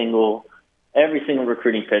every single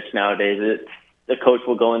recruiting pitch nowadays. The coach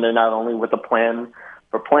will go in there not only with a plan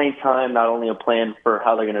for playing time, not only a plan for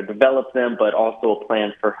how they're going to develop them, but also a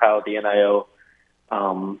plan for how the NIL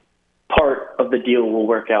part of the deal will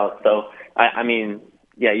work out. So, you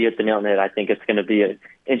hit the nail on it. I think it's going to be an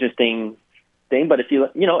interesting thing. But if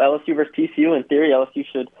LSU versus TCU, in theory, LSU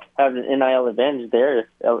should have an NIL advantage there if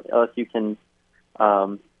LSU can,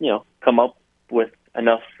 come up with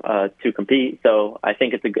enough to compete. So I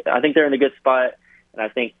think I think they're in a good spot, and I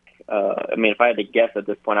think. If I had to guess at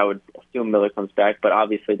this point, I would assume Miller comes back, but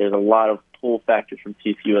obviously there's a lot of pull factors from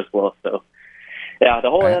TCU as well. So, yeah, the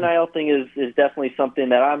whole NIL thing is definitely something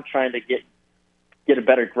that I'm trying to get a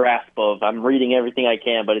better grasp of. I'm reading everything I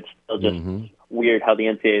can, but it's still just weird how the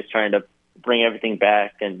NCAA is trying to bring everything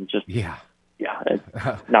back and just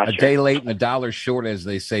not a day late and a dollar short, as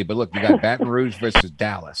they say. But look, you got Baton Rouge versus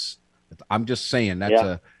Dallas. I'm just saying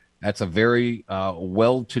that's a very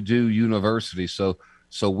well-to-do university.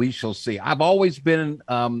 So we shall see. I've always been,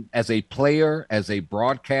 as a player, as a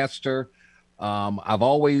broadcaster, I've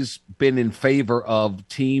always been in favor of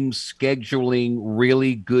teams scheduling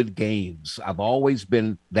really good games. I've always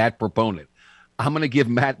been that proponent. I'm going to give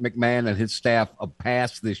Matt McMahon and his staff a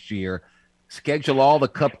pass this year. schedule all the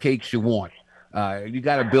cupcakes you want. You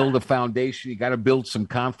got to build a foundation. You got to build some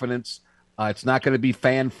confidence. It's not going to be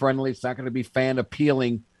fan friendly. It's not going to be fan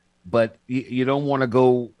appealing, but you don't want to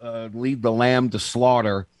go lead the lamb to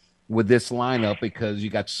slaughter with this lineup because you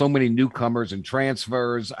got so many newcomers and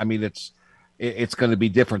transfers. I mean, it's going to be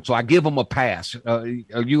different. So I give them a pass. Are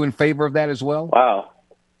you in favor of that as well? Wow.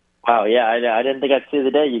 Yeah, I didn't think I'd see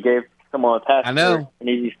the day you gave someone a pass. I know. For an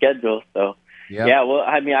easy schedule. So Yep. yeah, well,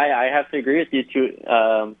 I mean, I have to agree with you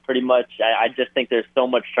too. Pretty much. I just think there's so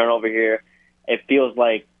much turnover here. It feels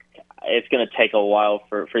like it's going to take a while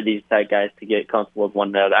for these type guys to get comfortable with one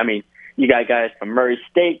another. I mean, you got guys from Murray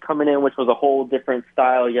State coming in, which was a whole different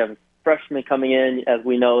style. You have freshmen coming in, as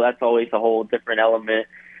we know, that's always a whole different element.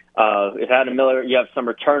 If Adam Miller, you have some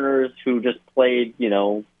returners who just played,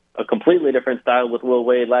 a completely different style with Will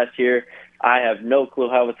Wade last year. I have no clue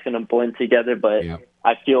how it's going to blend together, but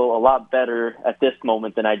I feel a lot better at this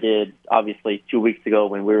moment than I did, obviously, 2 weeks ago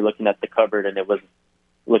when we were looking at the cupboard and it was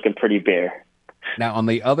looking pretty bare. Now, on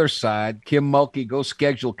the other side, Kim Mulkey, go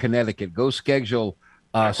schedule Connecticut. Go schedule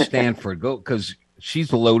Stanford. Go because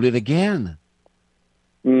she's loaded again.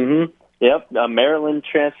 Mm-hmm. Yep. Maryland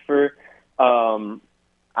transfer.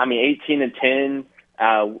 18-10.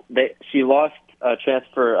 She lost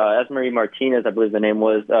transfer Esmery Martinez, I believe the name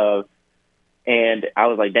was. And I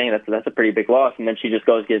was like, dang, that's a pretty big loss. And then she just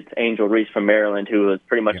goes gets Angel Reese from Maryland, who was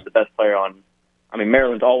pretty much the best player on. I mean,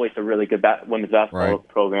 Maryland's always a really good women's basketball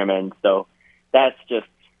program, and so that's just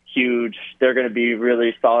huge. They're going to be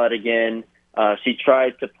really solid again. She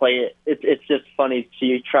tried to play it. It's just funny.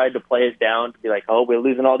 She tried to play it down to be like, oh, we're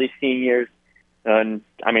losing all these seniors. And,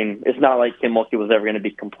 I mean, it's not like Kim Mulkey was ever going to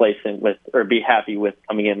be complacent with or be happy with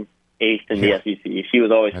coming in eighth in the SEC. She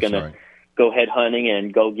was always going to go head hunting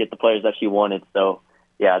and go get the players that she wanted. So,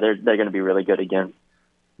 yeah, they're going to be really good again.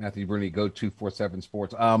 Matthew Bruni, go 247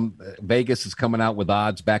 Sports. Vegas is coming out with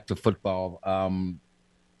odds back to football.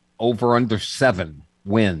 Over under 7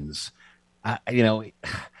 wins. I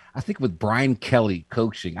think with Brian Kelly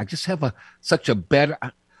coaching, I just have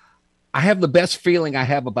I have the best feeling I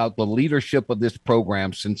have about the leadership of this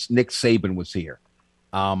program since Nick Saban was here.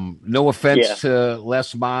 No offense to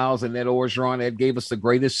Les Miles and Ed Orgeron. Ed gave us the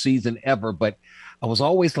greatest season ever, but I was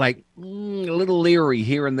always like a little leery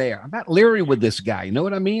here and there. I'm not leery with this guy. You know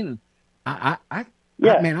what I mean?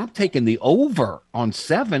 I'm taking the over on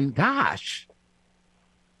 7. Gosh.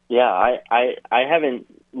 Yeah, I haven't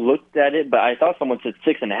looked at it, but I thought someone said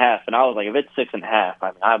 6.5, and I was like, if it's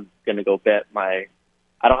 6.5, I'm going to go bet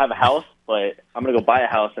I don't have a house, but I'm going to go buy a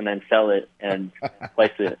house and then sell it and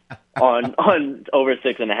place it on over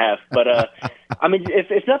 6.5. But,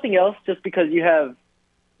 if nothing else, just because you have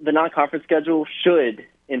the non-conference schedule should,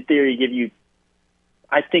 in theory, give you,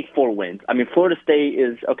 I think, 4 wins. I mean, Florida State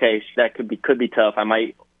is, okay, that could be tough. I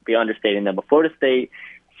might be understating them, but Florida State,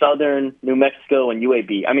 Southern, New Mexico, and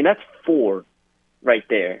UAB. I mean, that's 4 right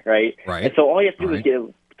there, right? Right. And so all you have to do is get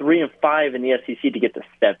 3 and 5 in the SEC to get to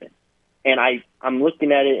 7. And I'm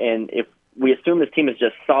looking at it, and if we assume this team is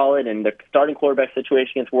just solid and the starting quarterback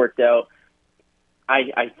situation gets worked out,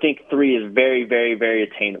 I think 3 is very, very, very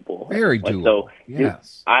attainable. Very doable. So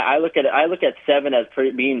yes, I look at 7 as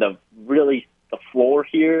being the floor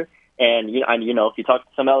here. And if you talk to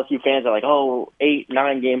some LSU fans, they're like, oh, 8,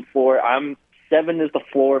 9 game floor. 7 is the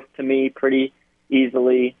floor to me pretty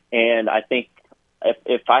easily, and I think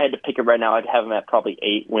if I had to pick it right now, I'd have them at probably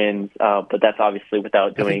 8 wins. But that's obviously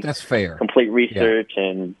without doing that's fair. Complete research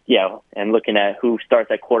and looking at who starts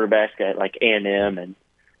at quarterback at like A&M and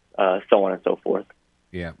so on and so forth.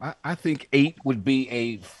 Yeah, I think 8 would be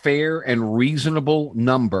a fair and reasonable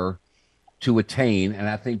number to attain, and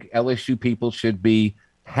I think LSU people should be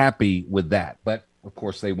happy with that. But of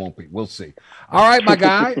course, they won't be. We'll see. All right, my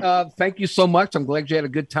guy. Thank you so much. I'm glad you had a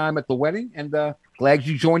good time at the wedding, and glad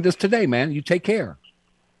you joined us today, man. You take care.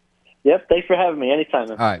 Yep. Thanks for having me. Anytime.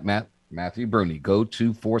 Man. All right, Matthew Bruni, go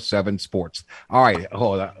 247 Sports. All right.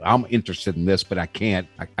 I'm interested in this, but I can't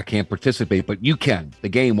participate, but you can. The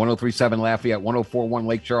game, 103.7 Lafayette, 104.1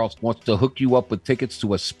 Lake Charles, wants to hook you up with tickets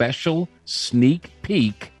to a special sneak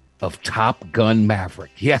peek of Top Gun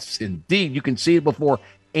Maverick. Yes, indeed. You can see it before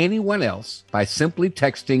anyone else by simply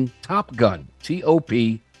texting Top Gun,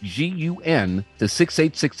 TOPGUN, to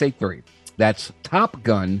 68683. That's Top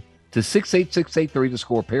Gun to 68683 to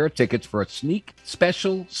score a pair of tickets for a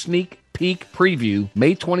special sneak peek preview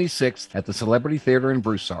May 26th at the Celebrity Theater in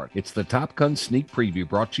Broussard. It's the Top Gun sneak preview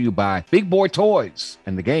brought to you by Big Boy Toys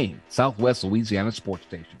and the game, Southwest Louisiana Sports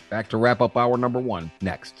Station. Back to wrap up hour number 1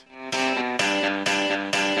 next.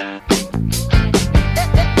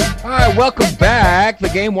 All right, welcome back. The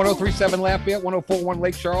game 103.7 Lafayette, 104.1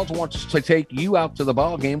 Lake Charles wants to take you out to the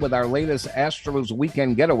ball game with our latest Astros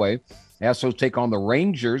weekend getaway. Astros take on the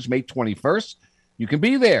Rangers May 21st. You can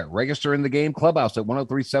be there. Register in the game clubhouse at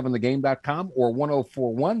 1037thegame.com or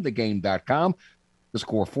 1041thegame.com to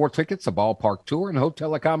score 4 tickets, a ballpark tour, and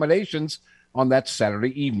hotel accommodations on that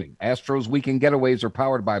Saturday evening. Astros weekend getaways are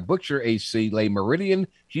powered by Butcher AC, Le Meridian,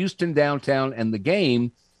 Houston Downtown, and the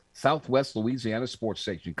game, Southwest Louisiana Sports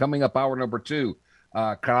Station. Coming up, hour number 2,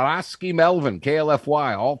 Karaski Melvin,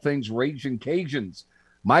 KLFY, all things Raging Cajuns.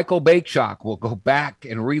 Michael Bakeshock will go back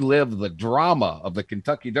and relive the drama of the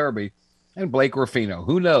Kentucky Derby, and Blake Ruffino.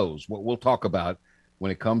 Who knows what we'll talk about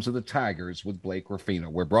when it comes to the Tigers with Blake Ruffino.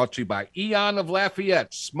 We're brought to you by Eon of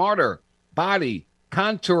Lafayette. Smarter body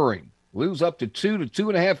contouring. Lose up to 2 to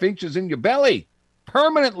 2.5 inches in your belly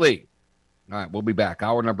permanently. All right, we'll be back.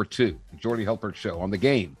 Hour number 2, Jordy Hultberg Show on the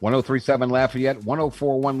game. 103.7 Lafayette,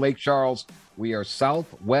 104.1 Lake Charles. We are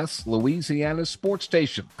Southwest Louisiana Sports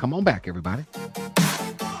Station. Come on back, everybody.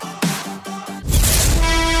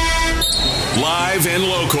 Live and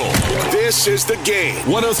local. This is the game.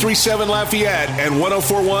 103.7 Lafayette and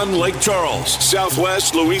 104.1 Lake Charles.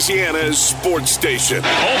 Southwest Louisiana's sports station.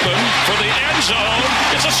 Open for the end zone.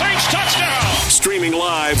 It's a Saints touchdown. Streaming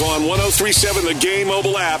live on 103.7 The Game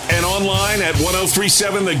mobile app and online at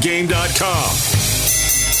 1037thegame.com.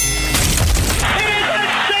 It is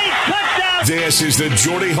a Saints touchdown. This is the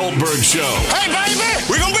Jordy Hultberg Show. Hey, baby,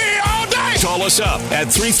 we're going to be here all day. Call us up at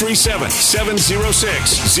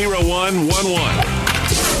 337-706-0111.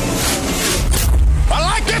 I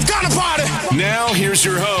like this kind of party. Now, here's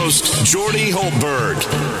your host, Jordy Hultberg.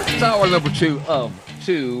 It's hour number 2 of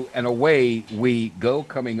 2, and away we go.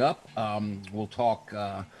 Coming up, we'll talk,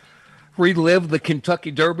 relive the Kentucky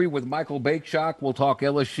Derby with Michael Bakeshock. We'll talk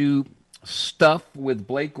LSU stuff with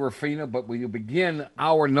Blake Ruffino, but we begin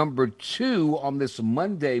hour number 2 on this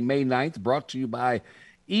Monday, May 9th, brought to you by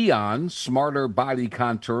Eon, Smarter Body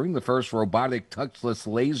Contouring, the first robotic touchless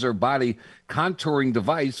laser body contouring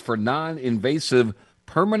device for non-invasive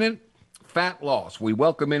permanent fat loss. We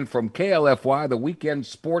welcome in from KLFY, the weekend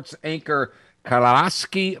sports anchor,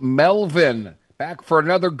 Karaski Melvin, back for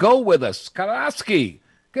another go with us. Karaski,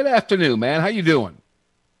 good afternoon, man. How you doing?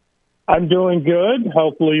 I'm doing good.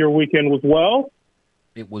 Hopefully your weekend was well.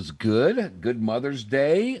 It was good. Good Mother's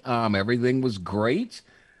Day. Everything was great.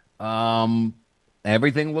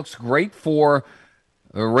 Everything looks great for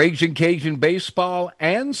Raging Cajun baseball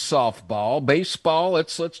and softball. Baseball,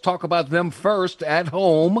 let's talk about them first. At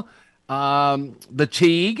home, the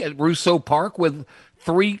Teague at Russo Park with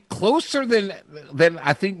 3 closer than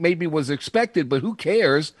I think maybe was expected, but who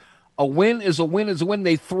cares? A win is a win is a win.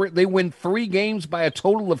 They win 3 games by a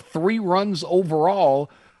total of 3 runs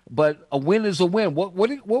overall, but a win is a win. What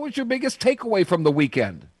was your biggest takeaway from the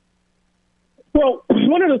weekend? Well,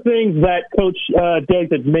 one of the things that Coach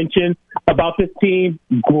Deggs had mentioned about this team,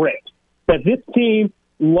 grit. That this team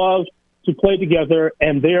loves to play together,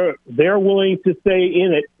 and they're willing to stay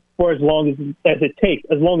in it for as long as it takes,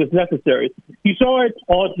 as long as necessary. You saw it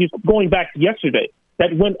going back to yesterday.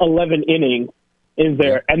 That went 11 innings in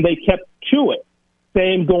there, and they kept to it.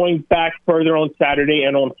 Same going back further on Saturday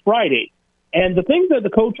and on Friday. And the thing that the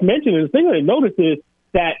coach mentioned, and the thing that I noticed is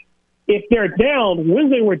that if they're down, when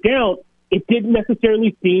they were down, it didn't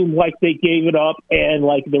necessarily seem like they gave it up and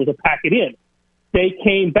like there was a pack it in. They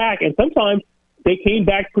came back, and sometimes they came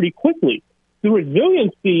back pretty quickly. The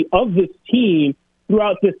resiliency of this team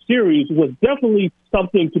throughout this series was definitely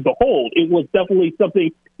something to behold. It was definitely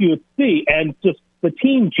something you would see, and just the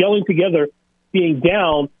team gelling together, being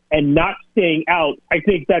down and not staying out, I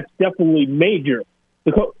think that's definitely major.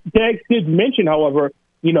 Deggs did mention, however,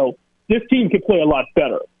 this team can play a lot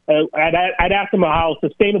better. I'd ask him how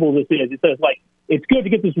sustainable this is. It says, it's good to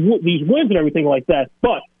get these wins and everything like that,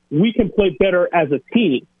 but we can play better as a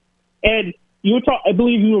team. And I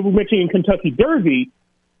believe you were mentioning Kentucky Derby.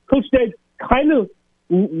 Coach Deggs kind of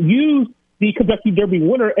used the Kentucky Derby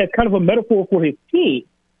winner as kind of a metaphor for his team.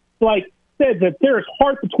 Said that there's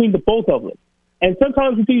heart between the both of them. And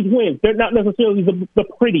sometimes with these wins, they're not necessarily the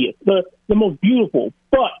prettiest, the most beautiful,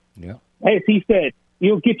 but as he said,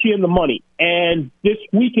 it'll get you in the money. And this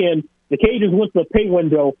weekend, the Cajuns went to the pay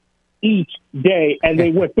window each day, and they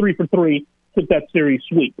went 3 for 3, took that series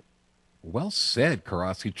sweep. Well said,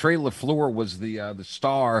 Karaski. Trey LaFleur was the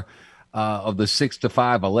star of the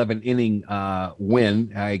 6-5 11-inning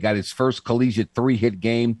win. He got his first collegiate 3-hit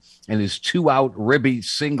game, and his 2-out ribby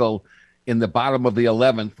single in the bottom of the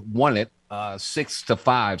 11th won it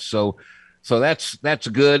 6-5. So that's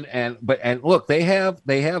good. And look, they have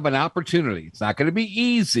an opportunity. It's not going to be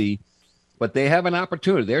easy, but they have an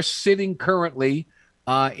opportunity. They're sitting currently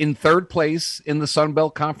in third place in the Sun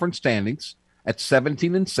Belt Conference standings at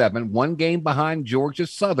 17-7, 1 game behind Georgia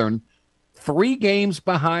Southern, 3 games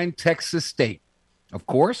behind Texas State. Of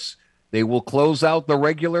course, they will close out the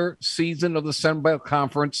regular season of the Sun Belt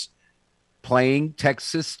Conference playing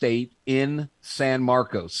Texas State in San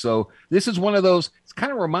Marcos. So this is one of those, it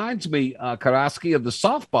kind of reminds me, Karofsky, of the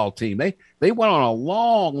softball team. They went on a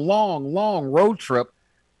long road trip.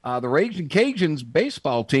 The Raging Cajuns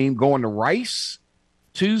baseball team going to Rice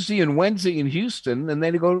Tuesday and Wednesday in Houston, and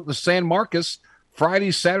then they go to San Marcos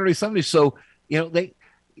Friday, Saturday, Sunday. So,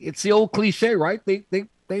 it's the old cliche, right?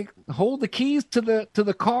 They hold the keys to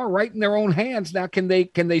the car right in their own hands. Now, can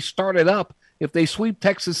they start it up if they sweep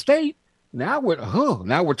Texas State? Now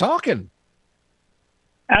we're talking.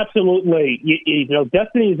 Absolutely.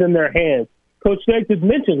 Destiny is in their hands. Coach Steggs has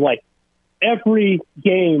mentioned, every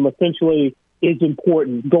game essentially is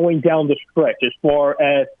important going down the stretch as far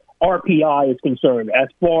as RPI is concerned, as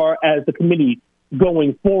far as the committee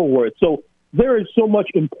going forward. So there is so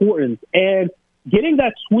much importance. And getting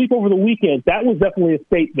that sweep over the weekend, that was definitely a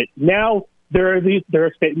statement. Now there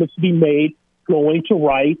are statements to be made going to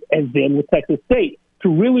Rice and then with Texas State to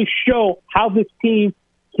really show how this team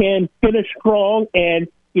can finish strong and,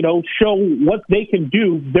 show what they can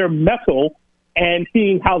do, their mettle, and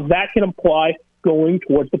seeing how that can apply going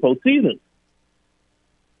towards the postseason.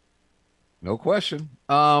 No question.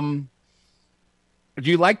 Do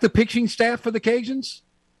you like the pitching staff for the Cajuns?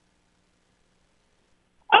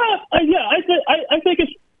 Yeah,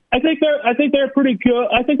 I think they're pretty good.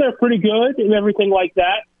 I think they're pretty good and everything like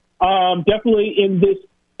that. Definitely in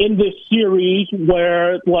this series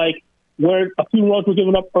where a few runs were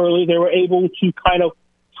given up early, they were able to kind of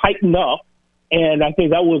tighten up, and I think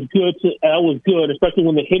that was good, especially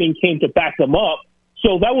when the hitting came to back them up.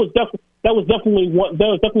 So that was definitely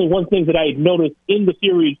one thing that I had noticed in the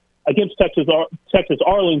series against Texas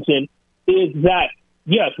Arlington is that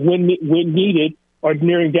yes, when needed or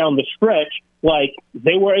nearing down the stretch,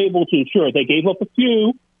 they were able to. Sure, they gave up a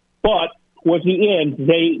few, but towards the end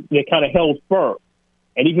they kind of held firm,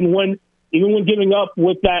 and even when giving up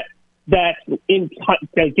with that game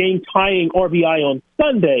tying RBI on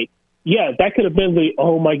Sunday, yeah, that could have been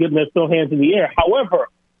oh my goodness, no hands in the air. However,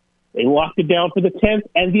 they locked it down for the 10th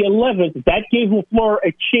and the 11th. That gave LaFleur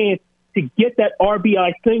a chance to get that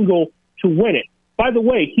RBI single to win it. By the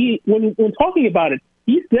way, when talking about it,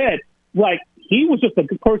 he said he was just a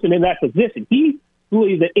good person in that position. He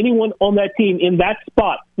believed that anyone on that team in that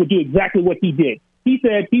spot would do exactly what he did. He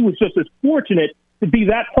said he was just as fortunate to be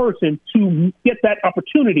that person to get that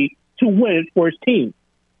opportunity to win it for his team.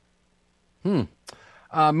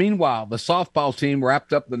 Meanwhile, the softball team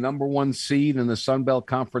wrapped up the number 1 seed in the Sun Belt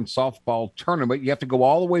Conference softball tournament. You have to go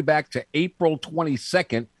all the way back to April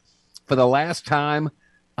 22nd for the last time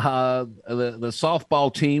the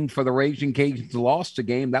softball team for the Raging Cajuns lost a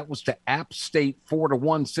game. That was to App State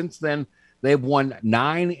 4-1. Since then, they've won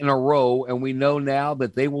 9 in a row, and we know now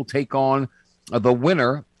that they will take on the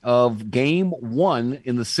winner of Game 1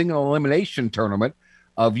 in the single elimination tournament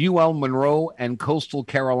of UL Monroe and Coastal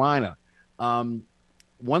Carolina.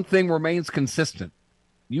 One thing remains consistent.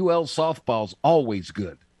 UL softball's always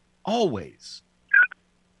good. Always.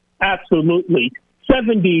 Absolutely.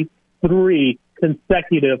 73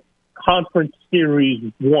 consecutive conference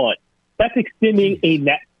series won. That's extending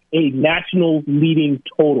a national leading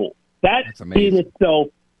total. That in itself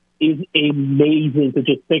is amazing to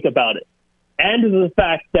just think about it. And the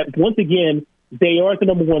fact that, once again, they are the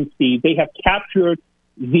number 1 seed. They have captured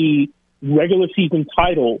the regular season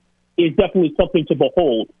title is definitely something to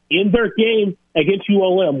behold. In their game against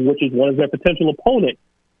ULM, which is one of their potential opponents,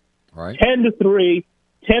 right. 10-3,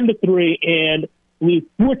 and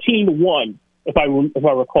 14-1, if I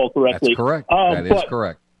recall correctly. That's correct. That is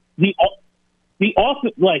correct. The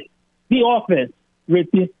offense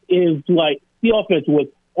was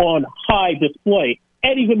on high display,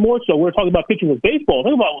 and even more so, we're talking about pitching with baseball.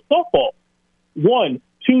 Think about it with softball. 1,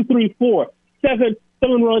 2, 3, 4, 7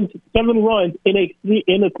 runs in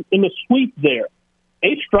a sweep there.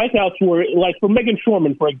 8 strikeouts were for Megan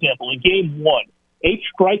Shorman, for example, in Game 1. 8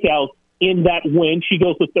 strikeouts in that win. She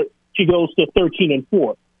goes to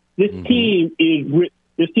 13-4. This team is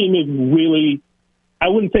really, I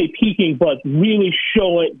wouldn't say peaking, but really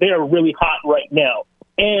showing they're really hot right now.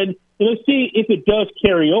 And let's see if it does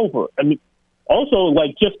carry over. I mean, also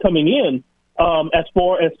just coming in. As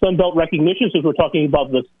far as Sun Belt recognition, since we're talking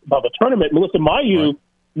about the tournament, Melissa Mayu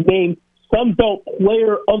named Sun Belt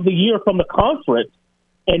Player of the Year from the conference,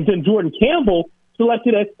 and then Jordan Campbell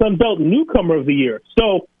selected as Sun Belt Newcomer of the Year.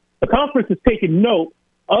 So the conference has taken note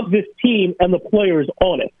of this team and the players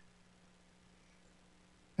on it.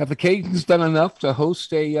 Have the Cajuns done enough to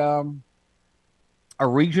host a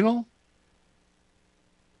regional?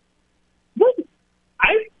 Well,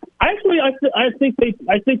 I think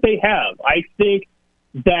they have. I think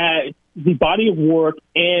that the body of work,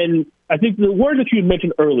 and I think the word that you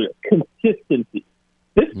mentioned earlier, consistency.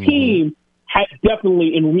 This team has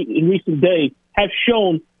definitely in recent days have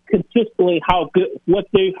shown consistently how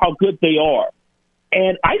good they are,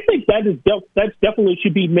 and I think that's definitely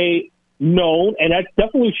should be made known, and that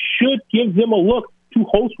definitely should give them a look to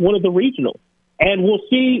host one of the regionals. And we'll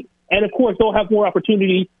see. And of course, they'll have more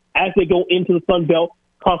opportunity as they go into the Sun Belt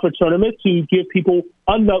Conference tournament to give people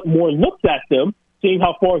more looks at them, seeing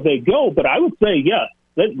how far they go. But I would say, yes,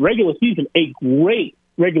 that regular season, a great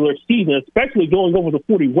regular season, especially going over the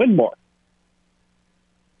 40-win mark.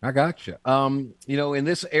 I got you. In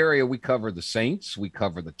this area, we cover the Saints, we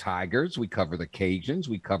cover the Tigers, we cover the Cajuns,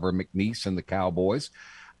 we cover McNeese and the Cowboys.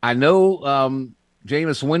 I know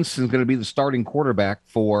Jameis Winston's going to be the starting quarterback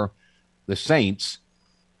for the Saints.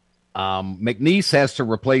 McNeese has to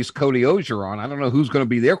replace Cody Orgeron. I don't know who's going to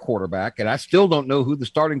be their quarterback, and I still don't know who the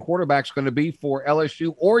starting quarterback's going to be for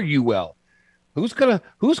LSU or UL. Who's gonna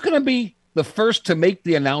be the first to make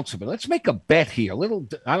the announcement? Let's make a bet here. A little,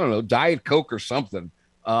 I don't know, Diet Coke or something.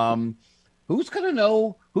 Who's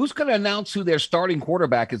gonna announce who their starting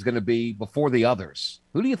quarterback is going to be before the others?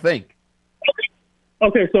 Who do you think?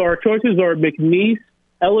 Okay, so our choices are McNeese,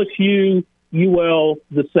 LSU, UL,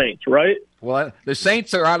 the Saints, right? Well, the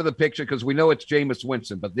Saints are out of the picture because we know it's Jameis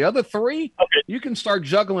Winston. But the other three, you can start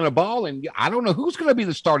juggling a ball, and I don't know who's going to be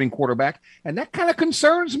the starting quarterback, and that kind of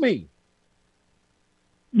concerns me.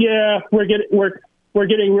 Yeah, we're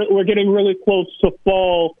getting really close to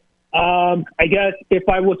fall. I guess if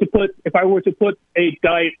I were to put a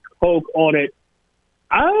Diet Coke on it,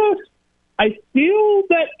 I feel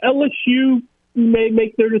that LSU may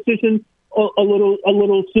make their decision a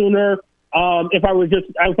little sooner. If I were just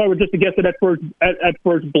to guess it at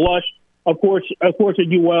first blush, of course at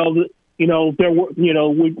UL,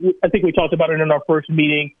 I think we talked about it in our first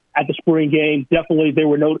meeting at the spring game. Definitely, they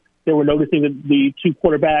were noticing the two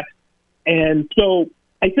quarterbacks, and so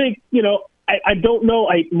I think I don't know.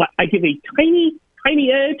 I give a tiny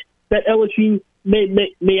edge that LSU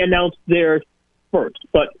may announce theirs first,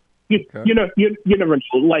 but you never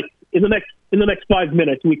know. Like in the next 5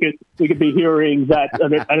 minutes, we could be hearing that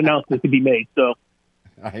an announcement to be made. So,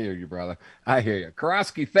 I hear you, brother. I hear you,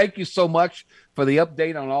 Karofsky. Thank you so much for the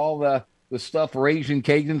update on all the stuff for Asian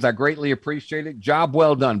Cajuns. I greatly appreciate it. Job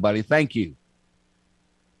well done, buddy. Thank you.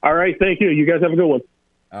 All right, thank you. You guys have a good one.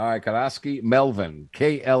 All right, Karofsky Melvin,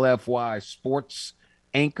 KLFY sports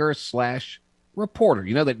anchor / reporter.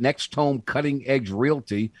 You know that Next Home Cutting Edge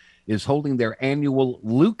Realty is holding their annual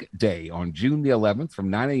Luke Day on June the 11th from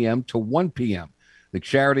 9 a.m. to 1 p.m. The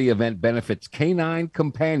charity event benefits Canine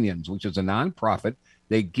Companions, which is a nonprofit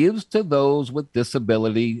that gives to those with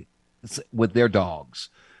disability with their dogs.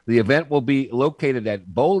 The event will be located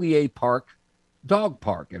at Beaulieu Park Dog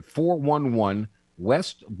Park at 411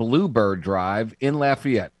 West Bluebird Drive in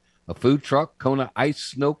Lafayette. A food truck, Kona Ice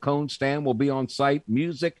Snow Cone stand will be on site.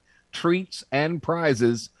 Music, treats, and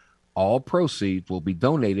prizes. All proceeds will be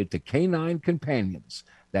donated to Canine Companions.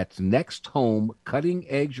 That's Next Home Cutting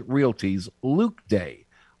Edge Realty's Luke Day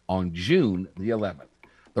on June the 11th.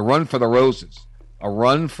 The Run for the Roses, a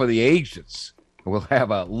run for the ages. We'll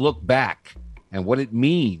have a look back and what it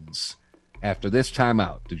means after this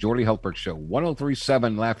timeout. The Jordy Hultberg Show,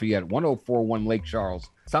 103.7 Lafayette, 104.1 Lake Charles,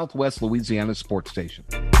 Southwest Louisiana Sports Station.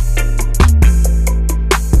 Into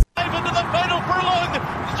the final furlong.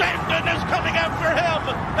 Sandin is coming after him.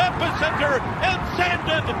 Epicenter and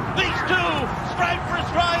Sandin. These two stride for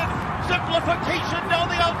stride. Simplification down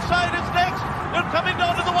the outside is next. They're coming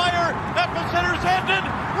down to the wire. Epicenter, Sandin.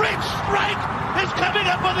 Rich Strike is coming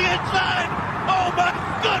up on the inside. Oh my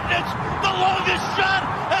goodness. The longest shot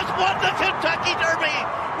has won the Kentucky Derby.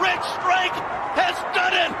 Rich Strike has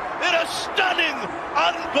done it in a stunning,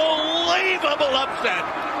 unbelievable upset.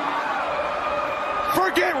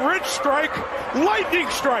 Forget Rich Strike, Lightning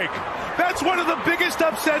Strike. That's one of the biggest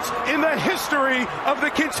upsets in the history of the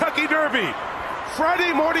Kentucky Derby.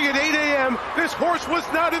 Friday morning at 8 a.m., this horse was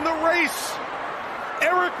not in the race.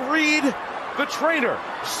 Eric Reed, the trainer,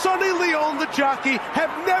 Sonny Leon, the jockey,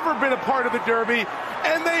 have never been a part of the Derby,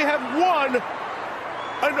 and they have won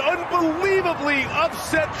an unbelievably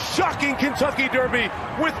upset, shocking Kentucky Derby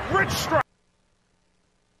with Rich Strike.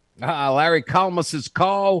 Larry Kalmus's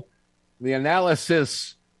call. The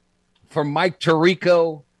analysis from Mike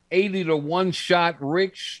Tirico, 80-1 shot.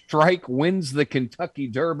 Rich Strike wins the Kentucky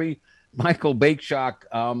Derby. Michael Bakeshock,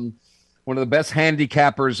 one of the best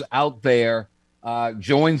handicappers out there.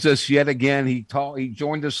 joins us yet again. He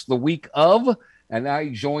joined us the week of, and now he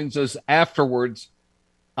joins us afterwards.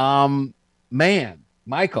 Man,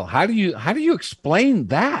 Michael, how do you explain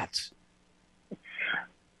that?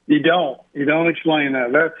 You don't explain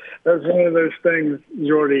that. That's one of those things,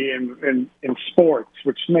 Jordy, in sports,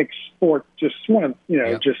 which makes sport just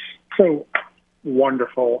just so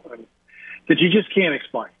wonderful, and that you just can't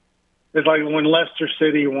explain. It's like when Leicester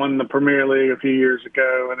City won the Premier League a few years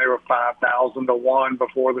ago, and they were 5,000 to 1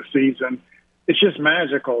 before the season. It's just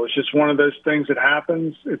magical. It's just one of those things that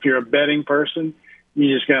happens. If you're a betting person,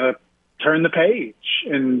 you just got to turn the page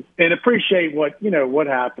and appreciate what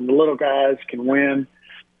happened. The little guys can win.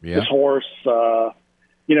 Yeah. This horse,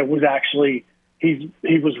 was actually he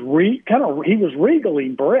was regally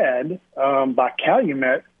bred by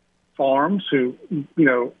Calumet Farms, who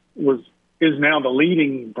is now the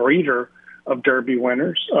leading breeder of Derby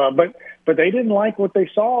winners. But they didn't like what they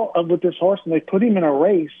saw with this horse, and they put him in a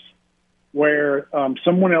race where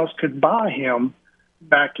someone else could buy him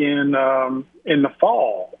back in the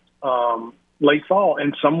fall, late fall,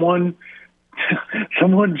 and someone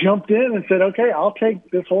jumped in and said, "Okay, I'll take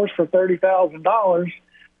this horse for $30,000,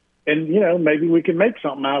 and maybe we can make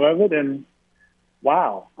something out of it." And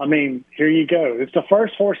wow, I mean, here you go. It's the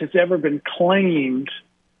first horse that's ever been claimed,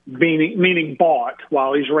 meaning bought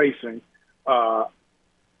while he's racing, and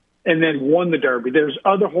then won the Derby. There's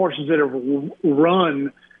other horses that have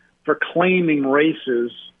run for claiming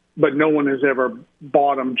races, but no one has ever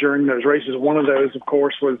bought them during those races. One of those, of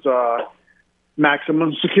course, was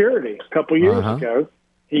Maximum Security a couple of years ago.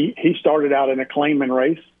 He started out in a claiming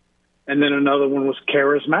race, and then another one was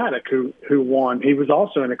Charismatic, who won. He was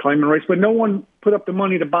also in a claiming race, but no one put up the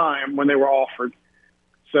money to buy him when they were offered.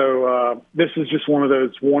 So this is just one of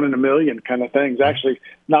those 1 in a million kind of things. Actually,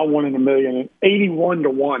 not 1 in a million, 81 to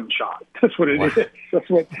 1 shot. That's what it is. That's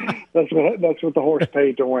what the horse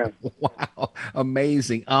paid to win. Wow,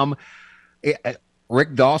 amazing.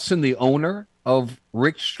 Rick Dawson, the owner of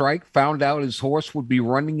Rich Strike, found out his horse would be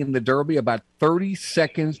running in the Derby about 30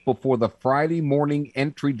 seconds before the Friday morning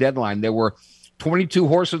entry deadline. There were 22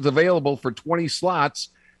 horses available for 20 slots.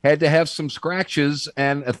 Had to have some scratches,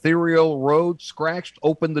 and Ethereal Road scratched,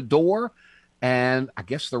 opened the door, and I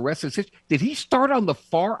guess the rest is history. Did he start on the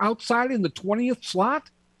far outside in the 20th slot?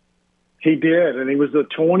 He did, and he was a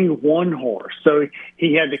 21 horse, so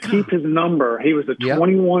he had to keep his number. He was a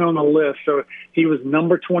 21 on the list, so he was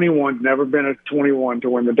number 21, never been a 21 to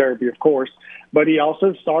win the Derby, of course. But he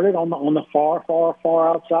also started on the far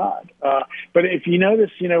outside. But if you notice,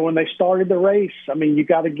 when they started the race, I mean, you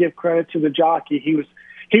got to give credit to the jockey. He was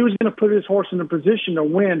going to put his horse in a position to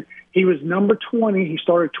win. He was number 20. He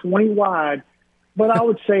started 20 wide. But I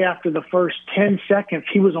would say after the first 10 seconds,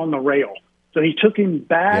 he was on the rail. So he took him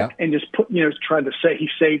back and just tried to say he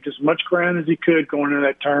saved as much ground as he could going into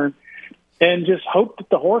that turn, and just hoped that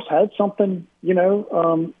the horse had something,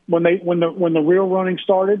 when the real running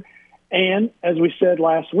started. And as we said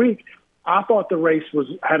last week, I thought the race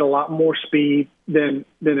had a lot more speed than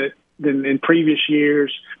in previous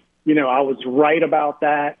years. I was right about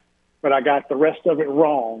that, but I got the rest of it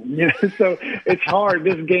wrong. So it's hard.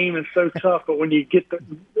 This game is so tough, but when you get the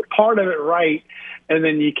part of it right, and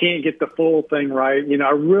then you can't get the full thing right,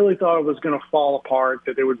 I really thought it was going to fall apart,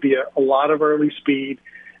 that there would be a lot of early speed,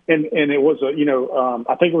 and it was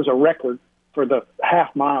I think it was a record for the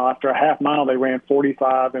half mile. After a half mile, they ran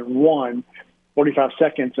 45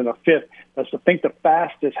 seconds and a fifth. That's, I think, the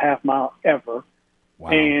fastest half mile ever. Wow.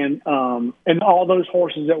 And all those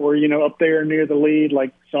horses that were, up there near the lead,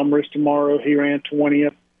 like Some Risk Tomorrow, he ran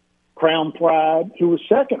 20th. Crown Pride, who was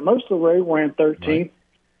second most of the way, ran 13th.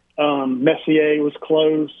 Right. Messier was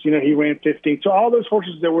close. He ran 15th. So all those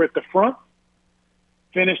horses that were at the front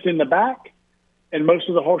finished in the back, and most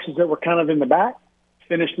of the horses that were kind of in the back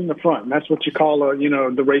finished in the front. And that's what you call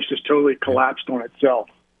the race just totally collapsed on itself.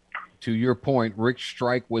 To your point, Rich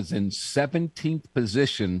Strike was in 17th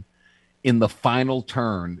position in the final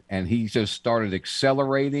turn, and he just started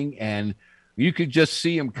accelerating, and you could just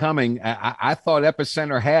see him coming. I thought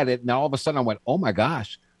Epicenter had it, and all of a sudden I went, oh my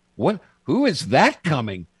gosh, who is that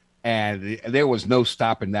coming? And there was no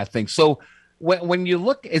stopping that thing. So when you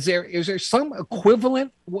look, is there some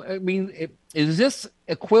equivalent? I mean, is this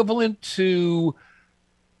equivalent to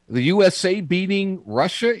the USA beating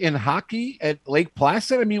Russia in hockey at Lake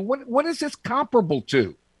Placid? I mean, what is this comparable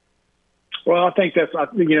to? Well, I think that's,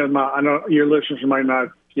 I know your listeners might not,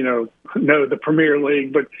 know the Premier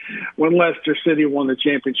League, but when Leicester City won the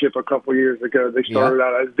championship a couple of years ago, they started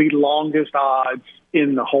out as the longest odds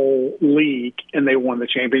in the whole league, and they won the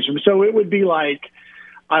championship. So it would be like,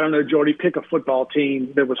 I don't know, Jordy, pick a football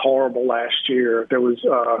team that was horrible last year. There was,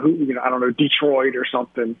 I don't know, Detroit or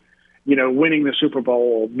something, winning the Super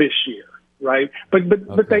Bowl this year, right? But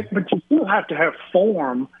you still have to have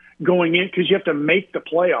form going in because you have to make the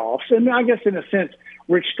playoffs. And I guess in a sense,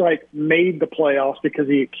 Rich Strike made the playoffs because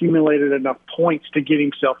he accumulated enough points to get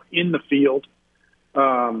himself in the field.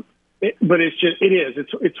 But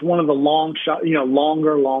it's one of the long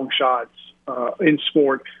shots in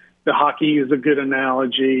sport. The hockey is a good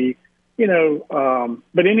analogy,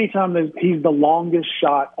 but anytime that he's the longest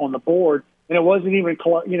shot on the board, and it wasn't even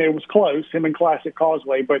close, it was close, him and Classic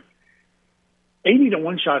Causeway, but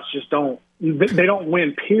 80-1 shots just don't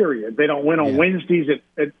win, period. They don't win on Wednesdays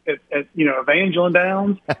at Evangeline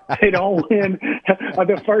Downs. They don't win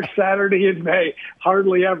the first Saturday in May,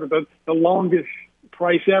 hardly ever. The longest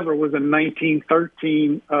price ever was a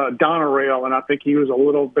 1913 Donerail, and I think he was a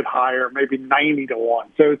little bit higher, maybe 90-1.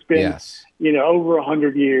 So it's been over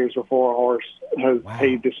 100 years before a horse has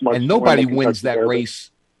paid this much. And nobody wins that race.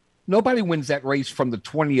 Nobody wins that race from the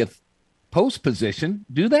 20th post position,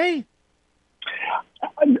 do they?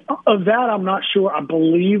 Of that, I'm not sure. I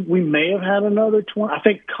believe we may have had another 20. I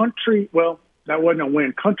think that wasn't a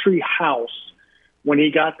win. Country House, when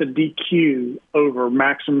he got the DQ over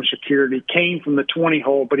Maximum Security, came from the 20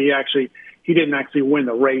 hole, but he didn't actually win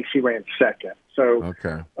the race. He ran second. So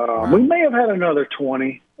we may have had another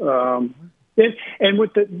 20. And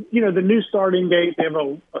with the the new starting gate, they have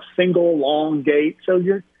a single long gate. So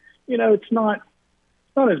it's not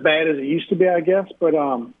as bad as it used to be, I guess. But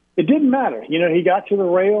it didn't matter. He got to the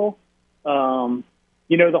rail.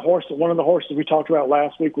 The horse. One of the horses we talked about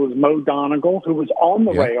last week was Mo Donegal, who was on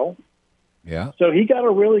the rail. Yeah. So he got a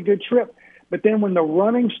really good trip. But then when the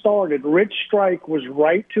running started, Rich Strike was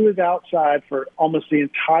right to his outside for almost the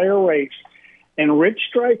entire race. And Rich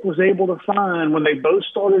Strike was able to find, when they both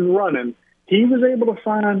started running, he was able to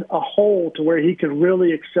find a hole to where he could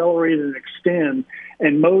really accelerate and extend.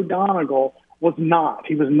 And Mo Donegal was not.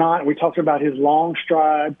 He was not. We talked about his long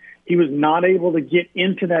stride. He was not able to get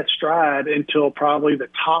into that stride until probably the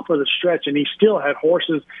top of the stretch. And he still had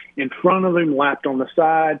horses in front of him, lapped on the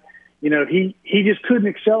side. He just couldn't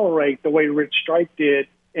accelerate the way Rich Strike did,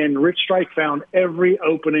 and Rich Strike found every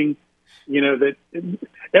opening, that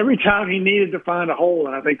every time he needed to find a hole,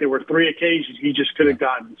 and I think there were 3 occasions he just could have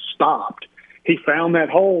gotten stopped. He found that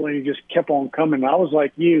hole, and he just kept on coming. I was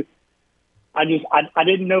like I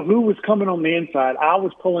didn't know who was coming on the inside. I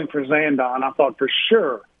was pulling for Zandon. I thought for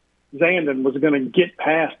sure Zandon was going to get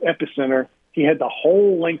past Epicenter. He had the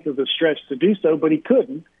whole length of the stretch to do so, but he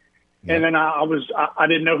couldn't. Yeah. And then I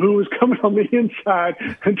didn't know who was coming on the inside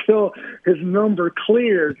until his number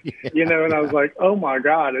cleared, and I was like, oh my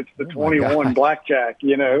God, it's the 21 Blackjack,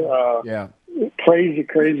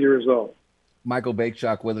 crazy result. Michael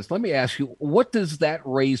Bakeshock with us. Let me ask you, what does that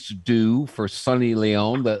race do for Sonny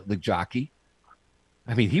Leon, the jockey?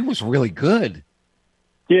 I mean, he was really good.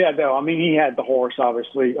 Yeah, no, I mean, he had the horse,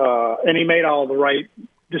 obviously, and he made all the right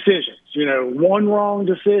decisions. One wrong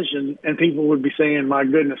decision, and people would be saying, my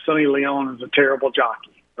goodness, Sonny Leon is a terrible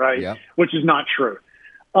jockey, right? Yeah. Which is not true.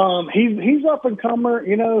 He's up and comer.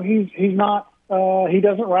 He's not. He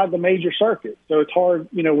doesn't ride the major circuit, so it's hard.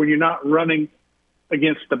 When you're not running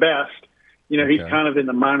against the best, he's kind of in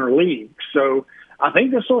the minor leagues. So I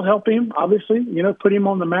think this will help him. Obviously, put him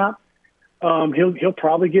on the map. He'll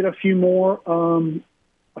probably get a few more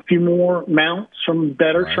mounts from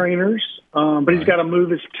better trainers. But he's got to move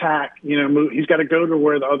his tack. He's got to go to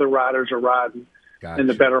where the other riders are riding and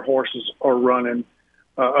the better horses are running.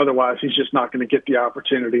 Otherwise, he's just not going to get the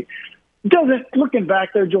opportunity. Looking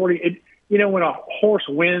back there, Jordy, when a horse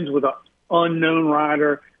wins with an unknown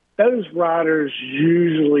rider, those riders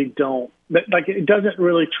usually don't. It doesn't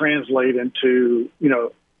really translate into,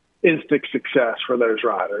 instant success for those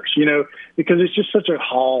riders, because it's just such a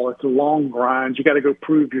haul. It's a long grind. You got to go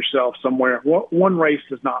prove yourself somewhere. One race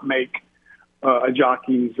does not make a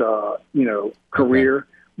jockey's, career,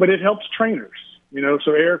 but it helps trainers,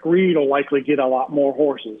 so Eric Reed will likely get a lot more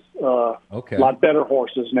horses, a lot better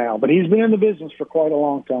horses now, but he's been in the business for quite a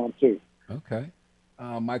long time too. Okay.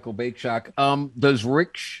 Michael Bakeshock, does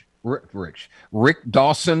Rick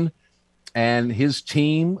Dawson and his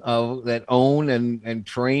team that own and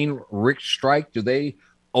train Rich Strike, do they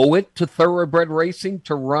owe it to Thoroughbred Racing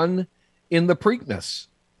to run in the Preakness?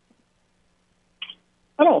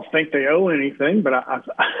 I don't think they owe anything, but I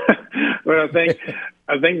think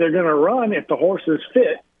they're going to run if the horse is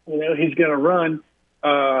fit. He's going to run.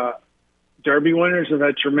 Derby winners have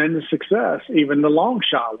had tremendous success, even the long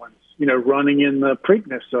shot ones. Running in the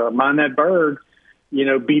Preakness. Mind That Bird,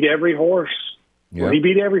 beat every horse. Yeah. Well, he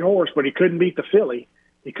beat every horse, but he couldn't beat the filly.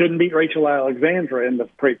 He couldn't beat Rachel Alexandra in the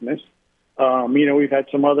Preakness. We've had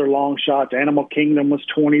some other long shots. Animal Kingdom was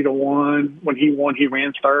 20-1 when he won. He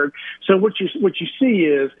ran third. So what you see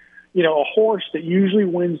is, a horse that usually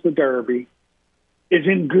wins the Derby is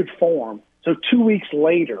in good form. So 2 weeks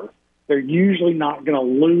later, they're usually not going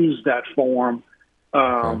to lose that form,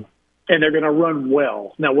 and they're going to run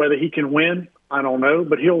well. Now, whether he can win, I don't know,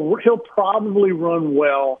 but he'll probably run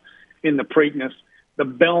well in the Preakness. The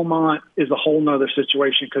Belmont is a whole nother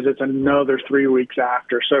situation because it's another 3 weeks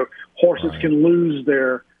after. So horses can lose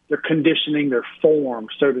their conditioning, their form,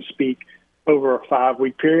 so to speak, over a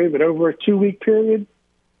 5-week period. But over a 2-week period,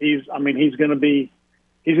 he's going to be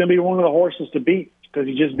one of the horses to beat because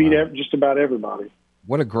he just beat just about everybody.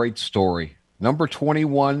 What a great story. Number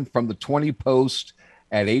 21 from the 20 post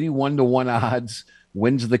at 81-1 odds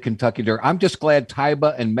wins the Kentucky Derby. I'm just glad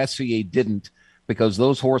Taiba and Messier didn't, because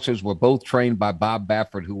those horses were both trained by Bob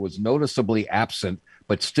Baffert, who was noticeably absent,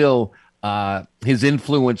 but still his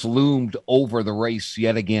influence loomed over the race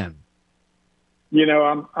yet again.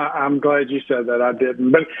 I'm glad you said that. I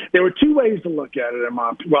didn't. But there were two ways to look at it.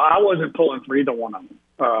 I wasn't pulling for either one of them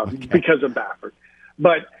because of Baffert.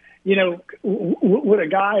 But, would a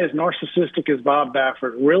guy as narcissistic as Bob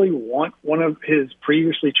Baffert really want one of his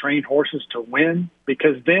previously trained horses to win?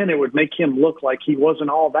 Because then it would make him look like he wasn't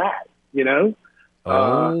all that,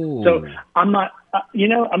 So I'm not,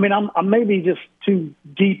 I'm maybe just too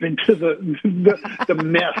deep into the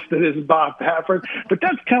mess that is Bob Baffert, but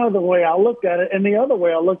that's kind of the way I looked at it. And the other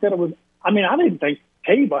way I looked at it was, I didn't think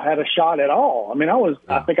Taiba had a shot at all.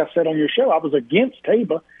 I think I said on your show, I was against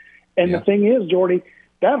Taiba. And the thing is, Jordy,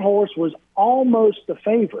 that horse was almost the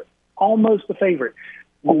favorite.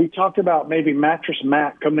 When we talked about maybe Mattress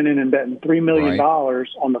Mac coming in and betting $3 million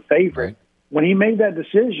on the favorite, when he made that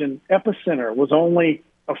decision, Epicenter was only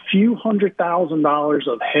a few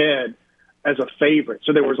 $100,000 ahead as a favorite.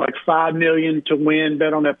 So there was like $5 million to win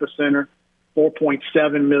bet on Epicenter,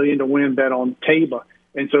 $4.7 million to win bet on Taiba.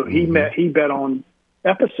 And so he bet on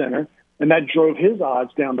Epicenter, and that drove his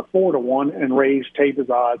odds down to 4-1 and raised Taiba's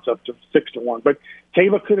odds up to 6-1. But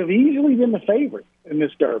Taiba could have easily been the favorite in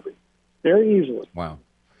this Derby, very easily. Wow.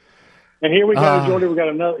 And here we go, Jordy. We got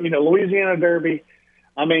another, Louisiana Derby.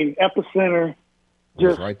 Epicenter,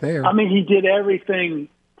 just right there. He did everything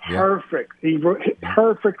perfect.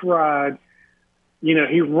 Perfect ride.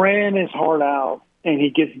 He ran his heart out, and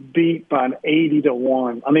he gets beat by an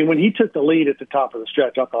 80-1. When he took the lead at the top of the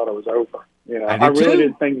stretch, I thought it was over. I really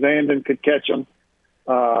didn't think Zandon could catch him,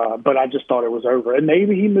 but I just thought it was over. And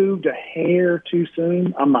maybe he moved a hair too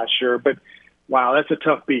soon. I'm not sure, but wow, that's a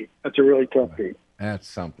tough beat. That's a really tough beat. That's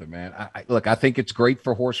something, man. I think it's great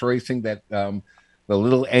for horse racing that the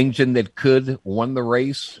little engine that could won the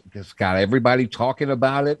race. Just got everybody talking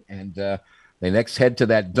about it, and they next head to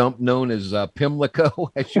that dump known as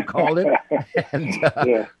Pimlico, as you called it,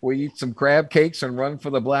 and we eat some crab cakes and run for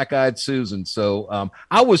the Black-Eyed Susan. So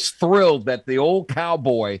I was thrilled that the old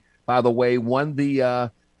cowboy, by the way, won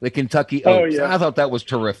the Kentucky Oaks. I thought that was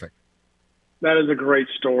terrific. That is a great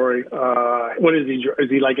story. What is he? Is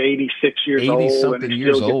he like 86 years old? And he still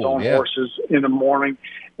gets on horses in the morning.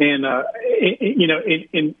 And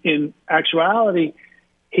in actuality,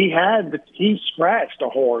 he scratched a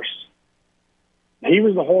horse. He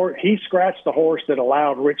was the horse. He scratched the horse that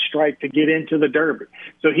allowed Rich Strike to get into the Derby.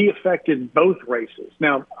 So he affected both races.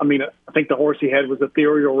 Now, I think the horse he had was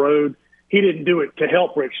Ethereal Road. He didn't do it to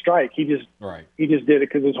help Rich Strike. He just did it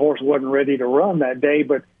because his horse wasn't ready to run that day.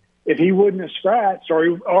 But if he wouldn't have scratched,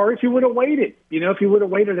 or if he would have waited, if he would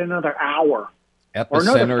have waited another hour or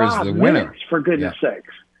another 5 minutes, for goodness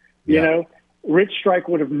sakes, Rich Strike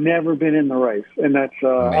would have never been in the race. And that's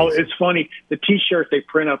it's funny. The T-shirt they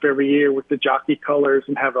print up every year with the jockey colors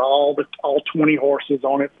and have all 20 horses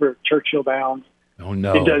on it for Churchill Downs. Oh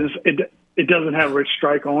no, it doesn't have Rich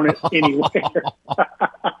Strike on it anywhere.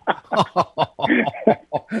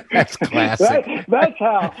 That's classic. That's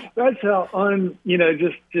how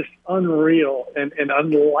just unreal and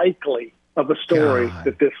unlikely of a story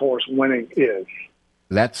that this horse winning is.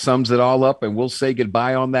 That sums it all up, and we'll say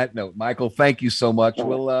goodbye on that note. Michael, thank you so much.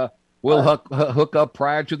 We'll hook up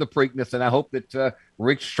prior to the Preakness, and I hope that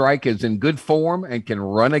Rich Strike is in good form and can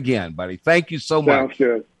run again, buddy. Thank you so much. Sounds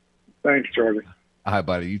good. Thanks, Jordy. Hi,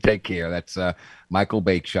 buddy. You take care. That's Michael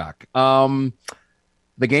Bakeshock.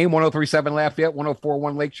 The game, 103.7 Lafayette,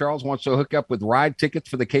 104.1 Lake Charles, wants to hook up with ride tickets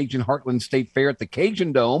for the Cajun Heartland State Fair at the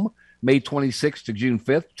Cajun Dome, May 26th to June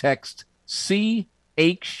 5th. Text CHSF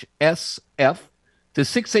to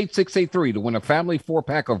 68683 to win a family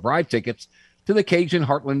 4-pack of ride tickets to the Cajun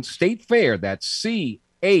Heartland State Fair. That's CHSF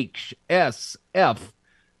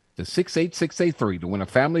to 68683 to win a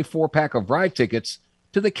family 4-pack of ride tickets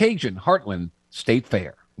to the Cajun Heartland State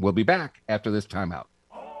Fair. We'll be back after this timeout.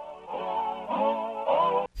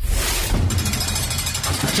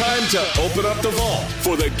 Time to open up the vault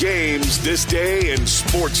for the games this day in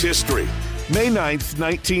sports history. May 9th,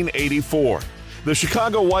 1984. The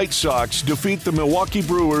Chicago White Sox defeat the Milwaukee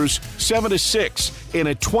Brewers 7-6 in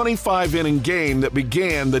a 25-inning game that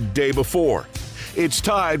began the day before. It's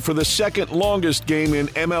tied for the second longest game in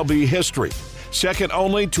MLB history, second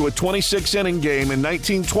only to a 26-inning game in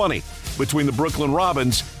 1920 between the Brooklyn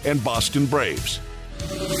Robins and Boston Braves.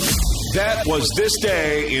 That was this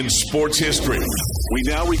day in sports history. We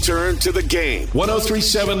now return to the game.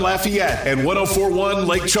 103.7 Lafayette and 104.1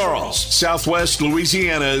 Lake Charles, Southwest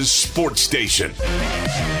Louisiana's sports station.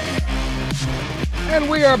 And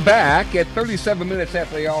we are back at 37 minutes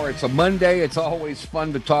after the hour. It's a Monday. It's always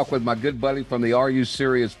fun to talk with my good buddy from the Are You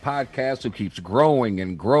Serious podcast who keeps growing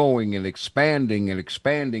and growing and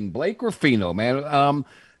expanding. Blake Ruffino, man.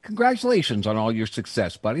 Congratulations on all your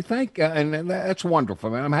success, buddy. And that's wonderful,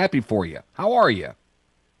 man. I'm happy for you. How are you?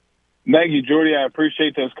 Thank you, Jordy. I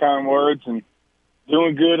appreciate those kind words and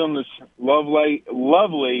doing good on this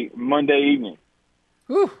lovely Monday evening.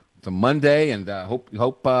 Whew. It's a Monday, and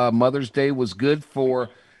hope Mother's Day was good for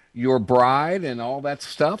your bride and all that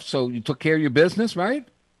stuff. So you took care of your business, right?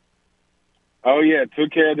 Oh, yeah.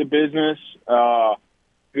 Took care of the business.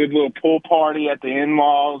 Good little pool party at the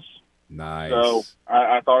in-laws. Nice. So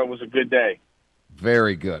I thought it was a good day.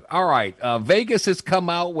 Very good. All right. Vegas has come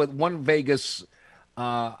out with Vegas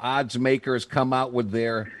odds maker has come out with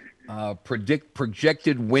their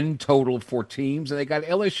projected win total for teams, and they got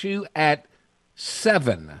LSU at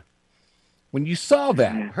 7. When you saw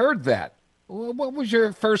that, heard that, what was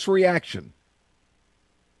your first reaction?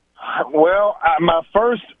 Well, my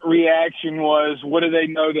first reaction was, what do they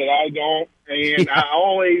know that I don't? And I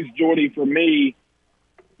always, Jordy, for me,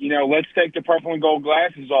 let's take the purple and gold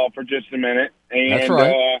glasses off for just a minute. And that's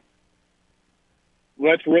right.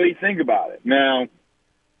 Let's really think about it. Now,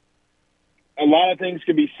 a lot of things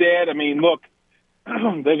could be said. I mean, look,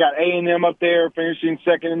 they got A&M up there finishing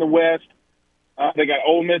second in the West. They got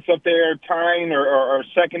Ole Miss up there tying or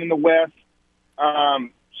second in the West.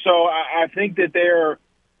 So I think that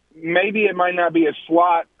maybe it might not be a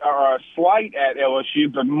slight at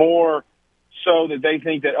LSU, but more so that they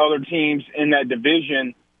think that other teams in that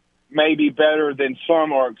division may be better than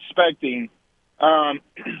some are expecting.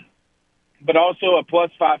 But also a plus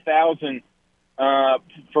 5,000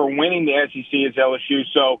 for winning the SEC is LSU.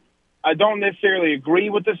 So I don't necessarily agree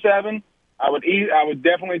with the 7. I would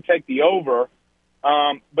definitely take the over.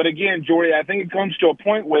 But again, Jordy, I think it comes to a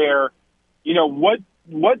point where, what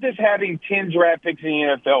does having 10 draft picks in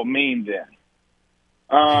the NFL mean then?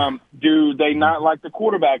 Do they not like the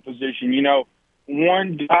quarterback position?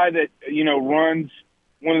 One guy that, runs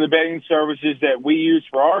one of the betting services that we use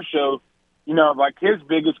for our show, like his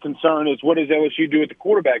biggest concern is what does LSU do at the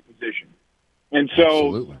quarterback position? And so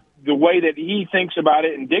Absolutely. The way that he thinks about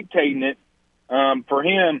it and dictating it for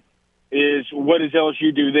him is what does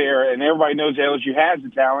LSU do there? And everybody knows LSU has the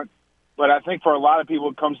talent, but I think for a lot of people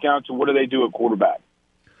it comes down to what do they do at quarterback.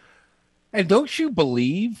 And don't you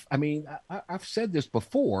believe, I mean, I've said this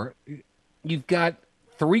before, you've got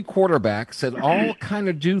 3 quarterbacks that all kind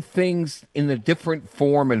of do things in a different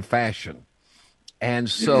form and fashion. And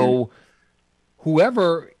so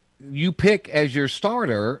whoever you pick as your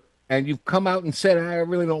starter, and you've come out and said, I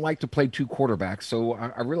really don't like to play 2 quarterbacks, so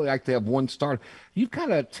I really like to have one starter. You've got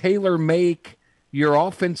to tailor-make your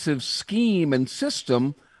offensive scheme and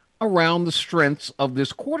system around the strengths of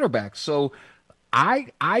this quarterback. So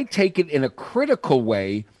I take it in a critical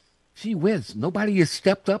way. Gee whiz, nobody has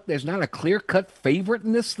stepped up. There's not a clear-cut favorite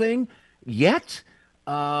in this thing yet.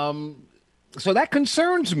 So that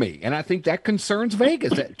concerns me, and I think that concerns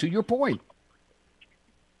Vegas, to your point.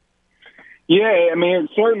 Yeah, I mean, it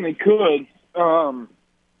certainly could. And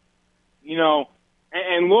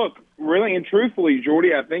look, really and truthfully,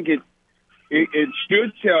 Jordy, I think it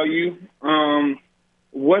should tell you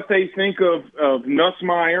what they think of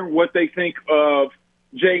Nussmeier, what they think of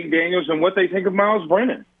Jay Daniels, and what they think of Miles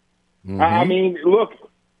Brennan. Mm-hmm. I mean, look,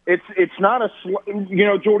 it's not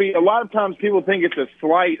Jordy, a lot of times people think it's a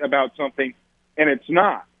slight about something, and it's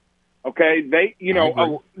not. Okay,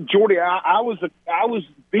 Jordy, I was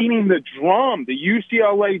beating the drum, the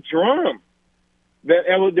UCLA drum,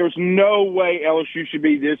 that there's no way LSU should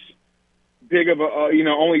be this big of a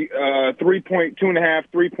only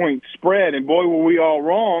 3.5 spread, and boy were we all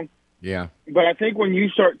wrong. Yeah. But I think when you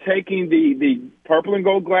start taking the purple and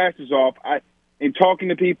gold glasses off, and talking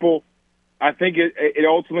to people, I think it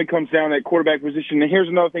ultimately comes down to that quarterback position. And here's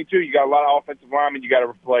another thing too: you got a lot of offensive linemen you got to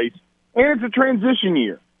replace, and it's a transition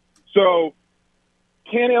year. So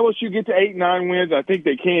can LSU get to 8-9 wins? I think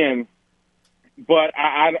they can, but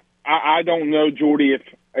I don't know, Jordy,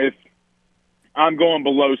 if I'm going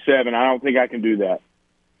below 7. I don't think I can do that.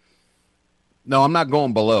 No, I'm not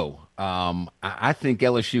going below. I think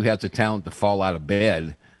LSU has the talent to fall out of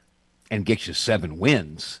bed and get you 7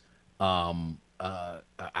 wins. I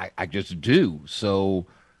just do. So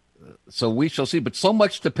we shall see. But so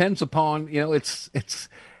much depends upon, it's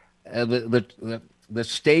the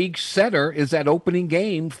stage setter is that opening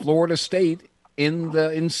game, Florida State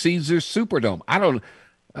in Caesars Superdome.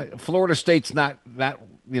 Florida State's not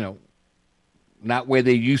where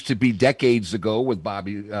they used to be decades ago with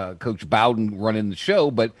Coach Bowden running the show,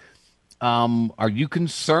 but are you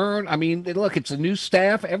concerned? I mean, look, it's a new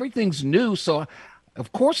staff. Everything's new. So,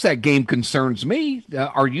 of course, that game concerns me.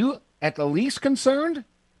 Are you at the least concerned?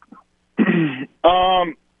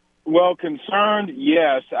 Well, concerned,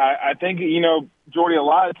 yes. I think, Jordy, a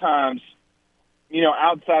lot of times,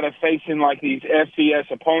 outside of facing like these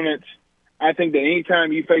FCS opponents, I think that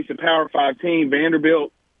anytime you face a Power 5 team,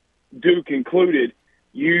 Vanderbilt, Duke included,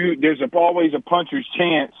 there's always a puncher's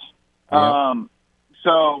chance. Yeah.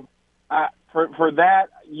 So for that,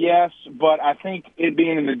 yes, but I think it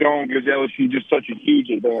being in the dome gives LSU just such a huge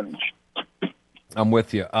advantage. I'm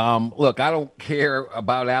with you. Look, I don't care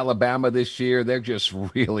about Alabama this year. They're just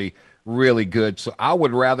really, really good. So I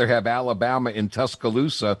would rather have Alabama in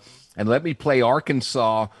Tuscaloosa and let me play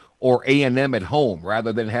Arkansas or A&M at home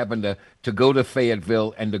rather than having to go to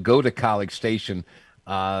Fayetteville and to go to College Station.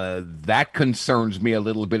 That concerns me a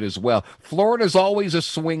little bit as well. Florida's always a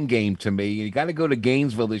swing game to me. You got to go to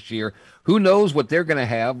Gainesville this year. Who knows what they're going to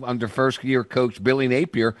have under first-year coach Billy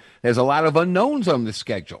Napier. There's a lot of unknowns on the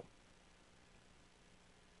schedule.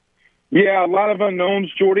 Yeah, a lot of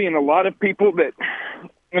unknowns, Jordy, and a lot of people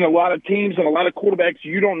and a lot of teams and a lot of quarterbacks,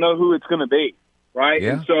 you don't know who it's going to be, right?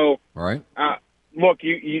 Yeah. And so, right. Look,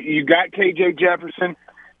 you got KJ Jefferson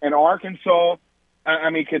and Arkansas. I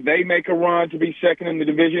mean, could they make a run to be second in the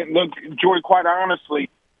division? Look, Jordy, quite honestly,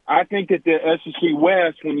 I think that the SEC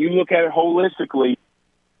West, when you look at it holistically,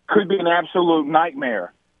 could be an absolute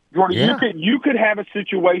nightmare. Jordy, yeah. you could have a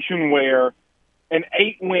situation where an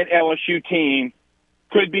 8-win LSU team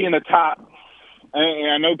could be in the top,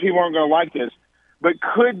 and I know people aren't going to like this, but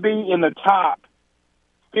could be in the top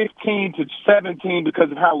 15 to 17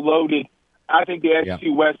 because of how loaded I think the SEC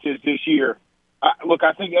West is this year. Look,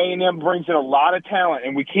 I think A&M brings in a lot of talent,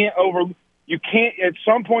 and at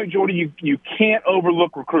some point, Jordy, you can't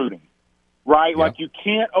overlook recruiting, right? Yeah. Like you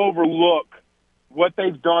can't overlook what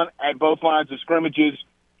they've done at both lines of scrimmages.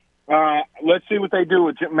 Let's see what they do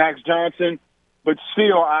with Max Johnson. But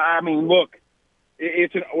still, I mean, look,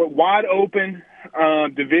 it's a wide open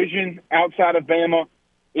division outside of Bama.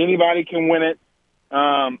 Anybody can win it,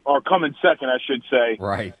 or come in second, I should say.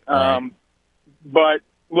 Right. But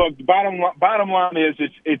look, the bottom line is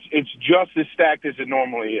it's just as stacked as it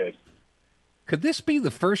normally is. Could this be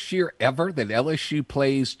the first year ever that LSU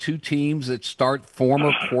plays 2 teams that start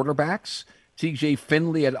former quarterbacks? TJ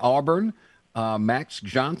Finley at Auburn, Max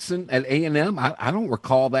Johnson at A&M. I don't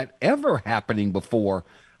recall that ever happening before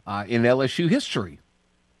in LSU history.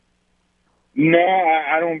 No,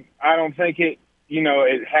 I don't think it.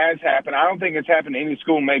 It has happened. I don't think it's happened to any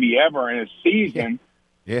school maybe ever in a season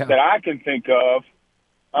that I can think of.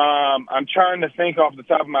 I'm trying to think off the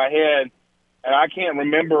top of my head, and I can't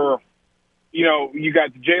remember. You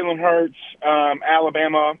got Jalen Hurts,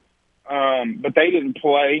 Alabama, but they didn't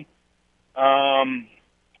play.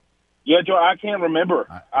 Joe, I can't remember.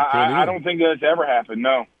 I don't think that's ever happened.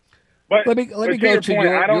 No. But let me go to point,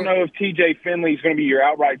 I don't know if TJ Finley is going to be your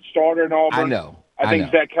outright starter in Auburn. I know. I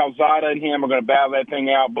think Zach Calzada and him are going to battle that thing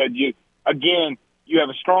out. But you have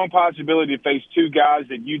a strong possibility to face 2 guys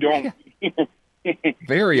that you don't.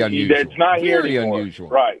 Very unusual. That's not here Very anymore. unusual.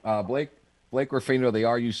 Right. Blake Ruffino, the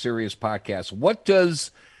Are You Serious podcast. What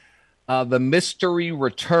does the mystery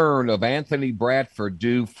return of Anthony Bradford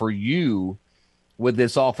do for you with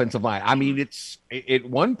this offensive line? I mean, it's at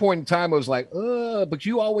one point in time, I was like, but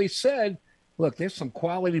you always said, look, there's some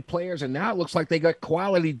quality players, and now it looks like they got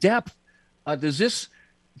quality depth.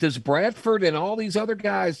 Does Bradford and all these other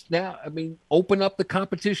guys now, open up the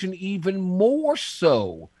competition even more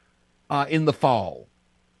so in the fall?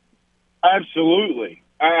 Absolutely.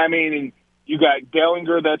 I mean, you got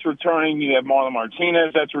Dellinger that's returning. You have Marlon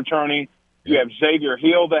Martinez that's returning. You have Xavier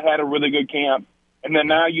Hill that had a really good camp. And then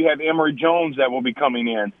now you have Emory Jones that will be coming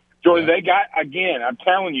in. Jordan, they got, again, I'm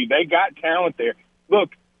telling you, they got talent there.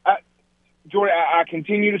 Look, Jordan, I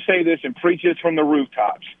continue to say this and preach this from the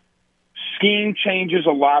rooftops. Scheme changes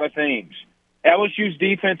a lot of things. LSU's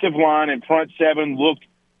defensive line and front seven looked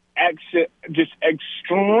just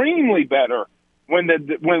extremely better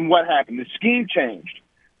when what happened? The scheme changed.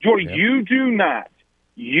 Jordy, Yep.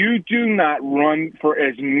 you do not run for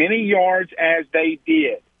as many yards as they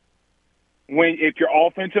did if your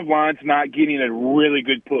offensive line's not getting a really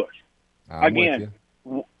good push. I'm Again,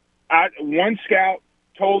 with you. one scout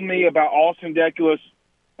told me about Austin Deculus,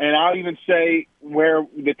 and I'll even say where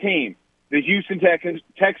the team, the Houston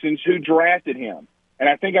Texans, who drafted him. And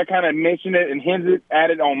I think I kind of mentioned it and hinted at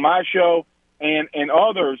it on my show and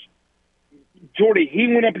others. Jordy, he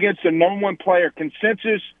went up against the number one player,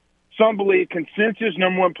 some believe consensus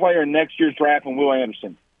number one player in next year's draft, and Will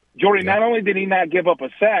Anderson. Jordy, not only did he not give up a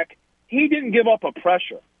sack, he didn't give up a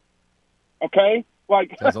pressure. Okay?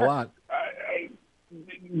 That's a lot.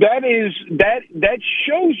 That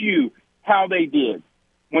shows you how they did.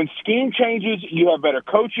 When scheme changes, you have better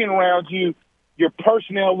coaching around you. Your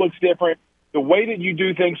personnel looks different. The way that you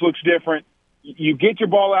do things looks different. You get your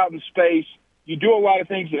ball out in space. You do a lot of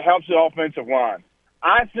things that helps the offensive line.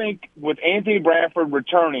 I think with Anthony Bradford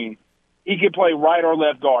returning, he could play right or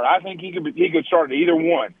left guard. I think he could start at either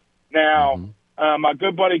one. Now, my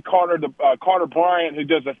good buddy Carter Bryant, who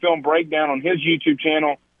does a film breakdown on his YouTube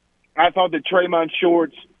channel, I thought that Tremont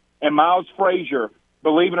Shorts and Miles Frazier,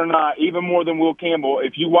 believe it or not, even more than Will Campbell,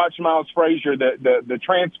 if you watch Miles Frazier, the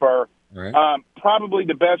transfer, Right. Probably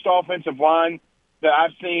the best offensive line that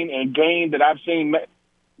I've seen and game that I've seen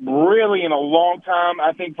really in a long time.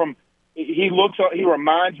 I think he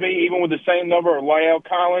reminds me, even with the same number of La'el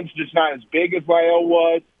Collins, just not as big as La'el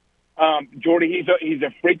was. Jordy, he's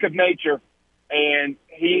a freak of nature, and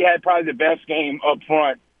he had probably the best game up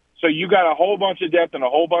front. So you got a whole bunch of depth in a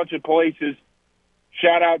whole bunch of places.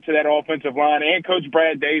 Shout out to that offensive line and Coach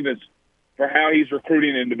Brad Davis for how he's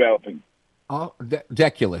recruiting and developing.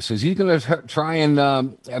 Deculus, is he going to try and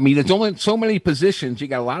there's only so many positions. You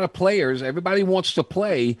got a lot of players. Everybody wants to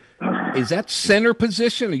play. Is that center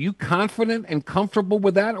position? Are you confident and comfortable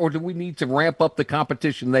with that, or do we need to ramp up the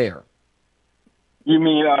competition there? You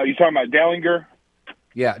mean you talking about Dellinger?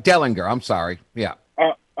 Yeah, Dellinger. I'm sorry. Yeah.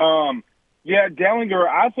 Yeah, Dellinger.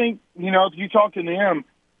 I think if you talk to him,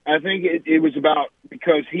 I think it was about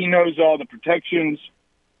because he knows all the protections.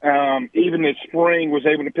 Even this spring was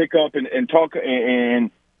able to pick up and talk and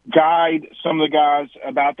guide some of the guys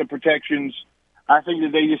about the protections. I think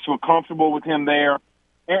that they just feel comfortable with him there.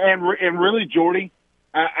 And really, Jordy,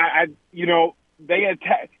 they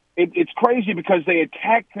attack. It's crazy because they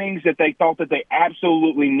attacked things that they thought that they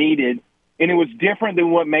absolutely needed, and it was different than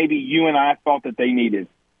what maybe you and I thought that they needed.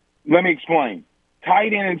 Let me explain.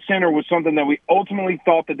 Tight end and center was something that we ultimately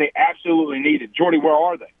thought that they absolutely needed. Jordy, where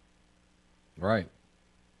are they? Right.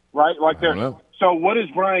 Right? So what does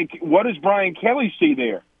Brian Kelly see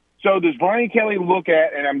there? So does Brian Kelly look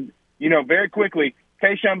at, and I'm, very quickly,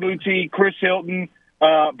 Kayshon Boutte, Chris Hilton,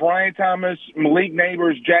 Brian Thomas, Malik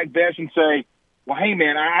Neighbors, Jack Best, and say, well, hey,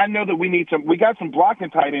 man, I know that we got some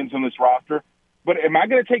blocking tight ends on this roster, but am I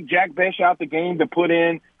going to take Jack Best out the game to put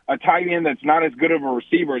in a tight end that's not as good of a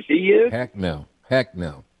receiver as he is? Heck no.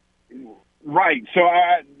 Right. So,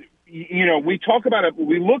 we talk about it.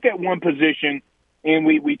 We look at one position and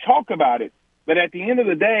we talk about it. But at the end of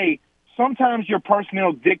the day, sometimes your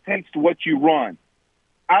personnel dictates to what you run.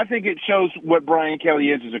 I think it shows what Brian Kelly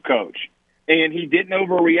is as a coach. And he didn't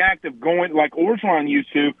overreact of going like Orgeron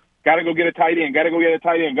used to, got to go get a tight end, got to go get a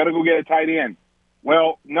tight end, got to go get a tight end.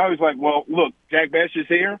 Well, no, he's like, well, look, Jack Best is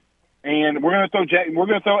here, and we're going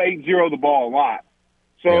to throw 8-0 the ball a lot.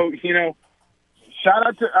 So, shout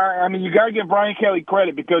out to you got to give Brian Kelly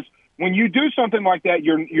credit because when you do something like that,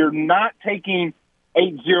 you're not taking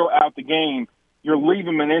 8-0 out the game. You're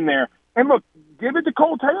leaving him in there. And look, give it to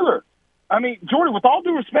Cole Taylor. I mean, Jordan, with all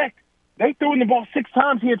due respect, they threw in the ball 6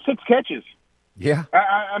 times. He had 6 catches. Yeah.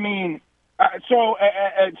 So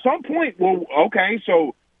at some point, well, okay,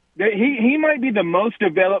 so he might be the most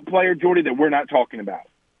developed player, Jordy, that we're not talking about.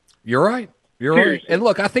 You're right. Seriously. Right. And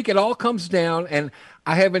look, I think it all comes down, and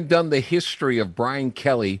I haven't done the history of Brian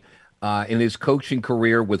Kelly in his coaching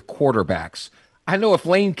career with quarterbacks. I know if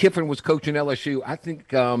Lane Kiffin was coaching LSU, I think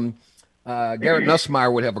Garrett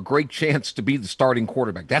Nussmeier would have a great chance to be the starting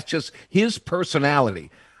quarterback. That's just his personality.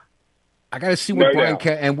 I got to see what Brian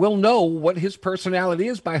Kelly, and we'll know what his personality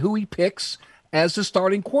is by who he picks as the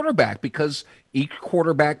starting quarterback, because each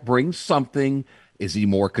quarterback brings something. Is he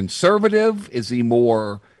more conservative? Is he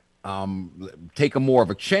more take more of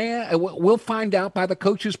a chance? We'll find out by the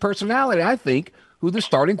coach's personality, I think, who the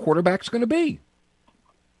starting quarterback's going to be.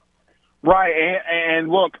 Right, and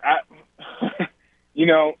look,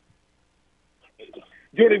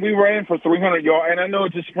 Jordy, we ran for 300 yards, and I know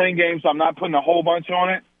it's a spring game, so I'm not putting a whole bunch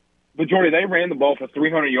on it. But, Jordy, they ran the ball for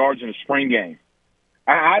 300 yards in a spring game.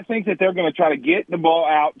 I think that they're going to try to get the ball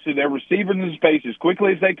out to their receivers in space as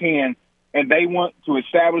quickly as they can, and they want to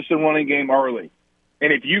establish the running game early.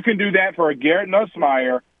 And if you can do that for a Garrett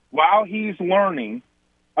Nussmeier while he's learning,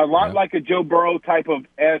 a lot like a Joe Burrow type of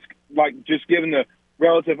like just given the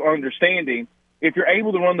relative understanding, if you're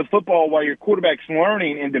able to run the football while your quarterback's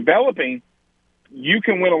learning and developing, you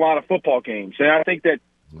can win a lot of football games. And I think that,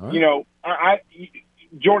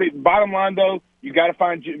 Jordy, bottom line, though, you got to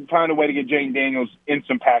find a way to get Jayden Daniels in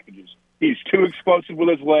some packages. He's too explosive with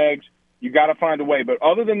his legs. You got to find a way. But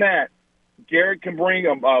other than that, Garrett can bring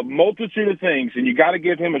a multitude of things, and you got to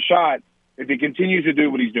give him a shot if he continues to do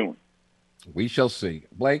what he's doing. We shall see.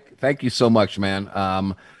 Blake, thank you so much, man.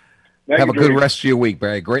 Have a good rest of your week,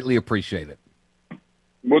 Barry. Greatly appreciate it.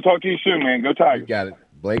 We'll talk to you soon, man. Go Tigers. You got it.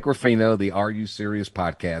 Blake Ruffino, the Are You Serious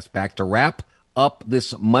podcast, back to wrap up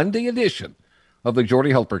this Monday edition of the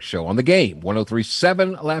Jordy Hultberg Show on the Game.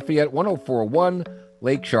 103.7 Lafayette, 104.1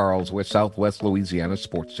 Lake Charles, with Southwest Louisiana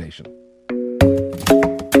Sports Station.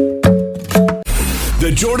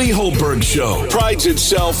 The Jordy Hultberg Show prides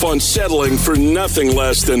itself on settling for nothing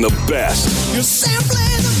less than the best. You're simply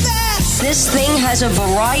the best. This thing has a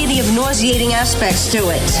variety of nauseating aspects to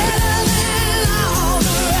it.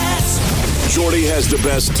 Jordy has the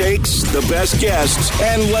best takes, the best guests,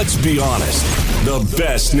 and let's be honest, the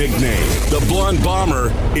best nickname. The Blonde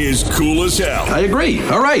Bomber is cool as hell. I agree.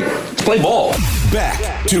 All right, let's play ball.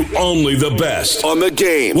 Back to only the best on the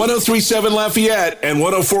Game. 103.7 Lafayette and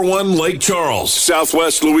 104.1 Lake Charles,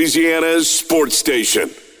 Southwest Louisiana's sports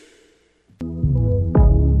station.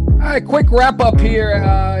 All right, quick wrap up here.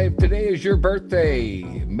 If today is your birthday,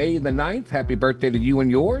 May the 9th, happy birthday to you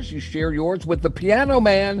and yours. You share yours with the Piano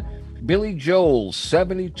Man, Billy Joel,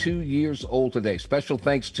 72 years old today. Special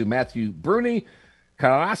thanks to Matthew Bruni,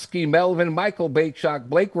 Karaski Melvin, Michael Bachok,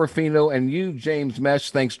 Blake Ruffino, and you, James Mesh.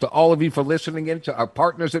 Thanks to all of you for listening in, to our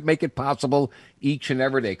partners that make it possible each and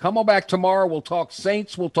every day. Come on back tomorrow. We'll talk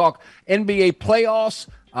Saints. We'll talk NBA playoffs.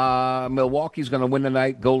 Milwaukee's going to win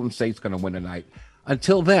tonight. Golden State's going to win tonight.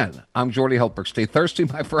 Until then, I'm Jordy Hultberg. Stay thirsty,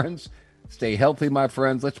 my friends. Stay healthy, my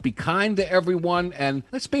friends. Let's be kind to everyone, and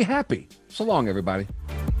let's be happy. So long, everybody.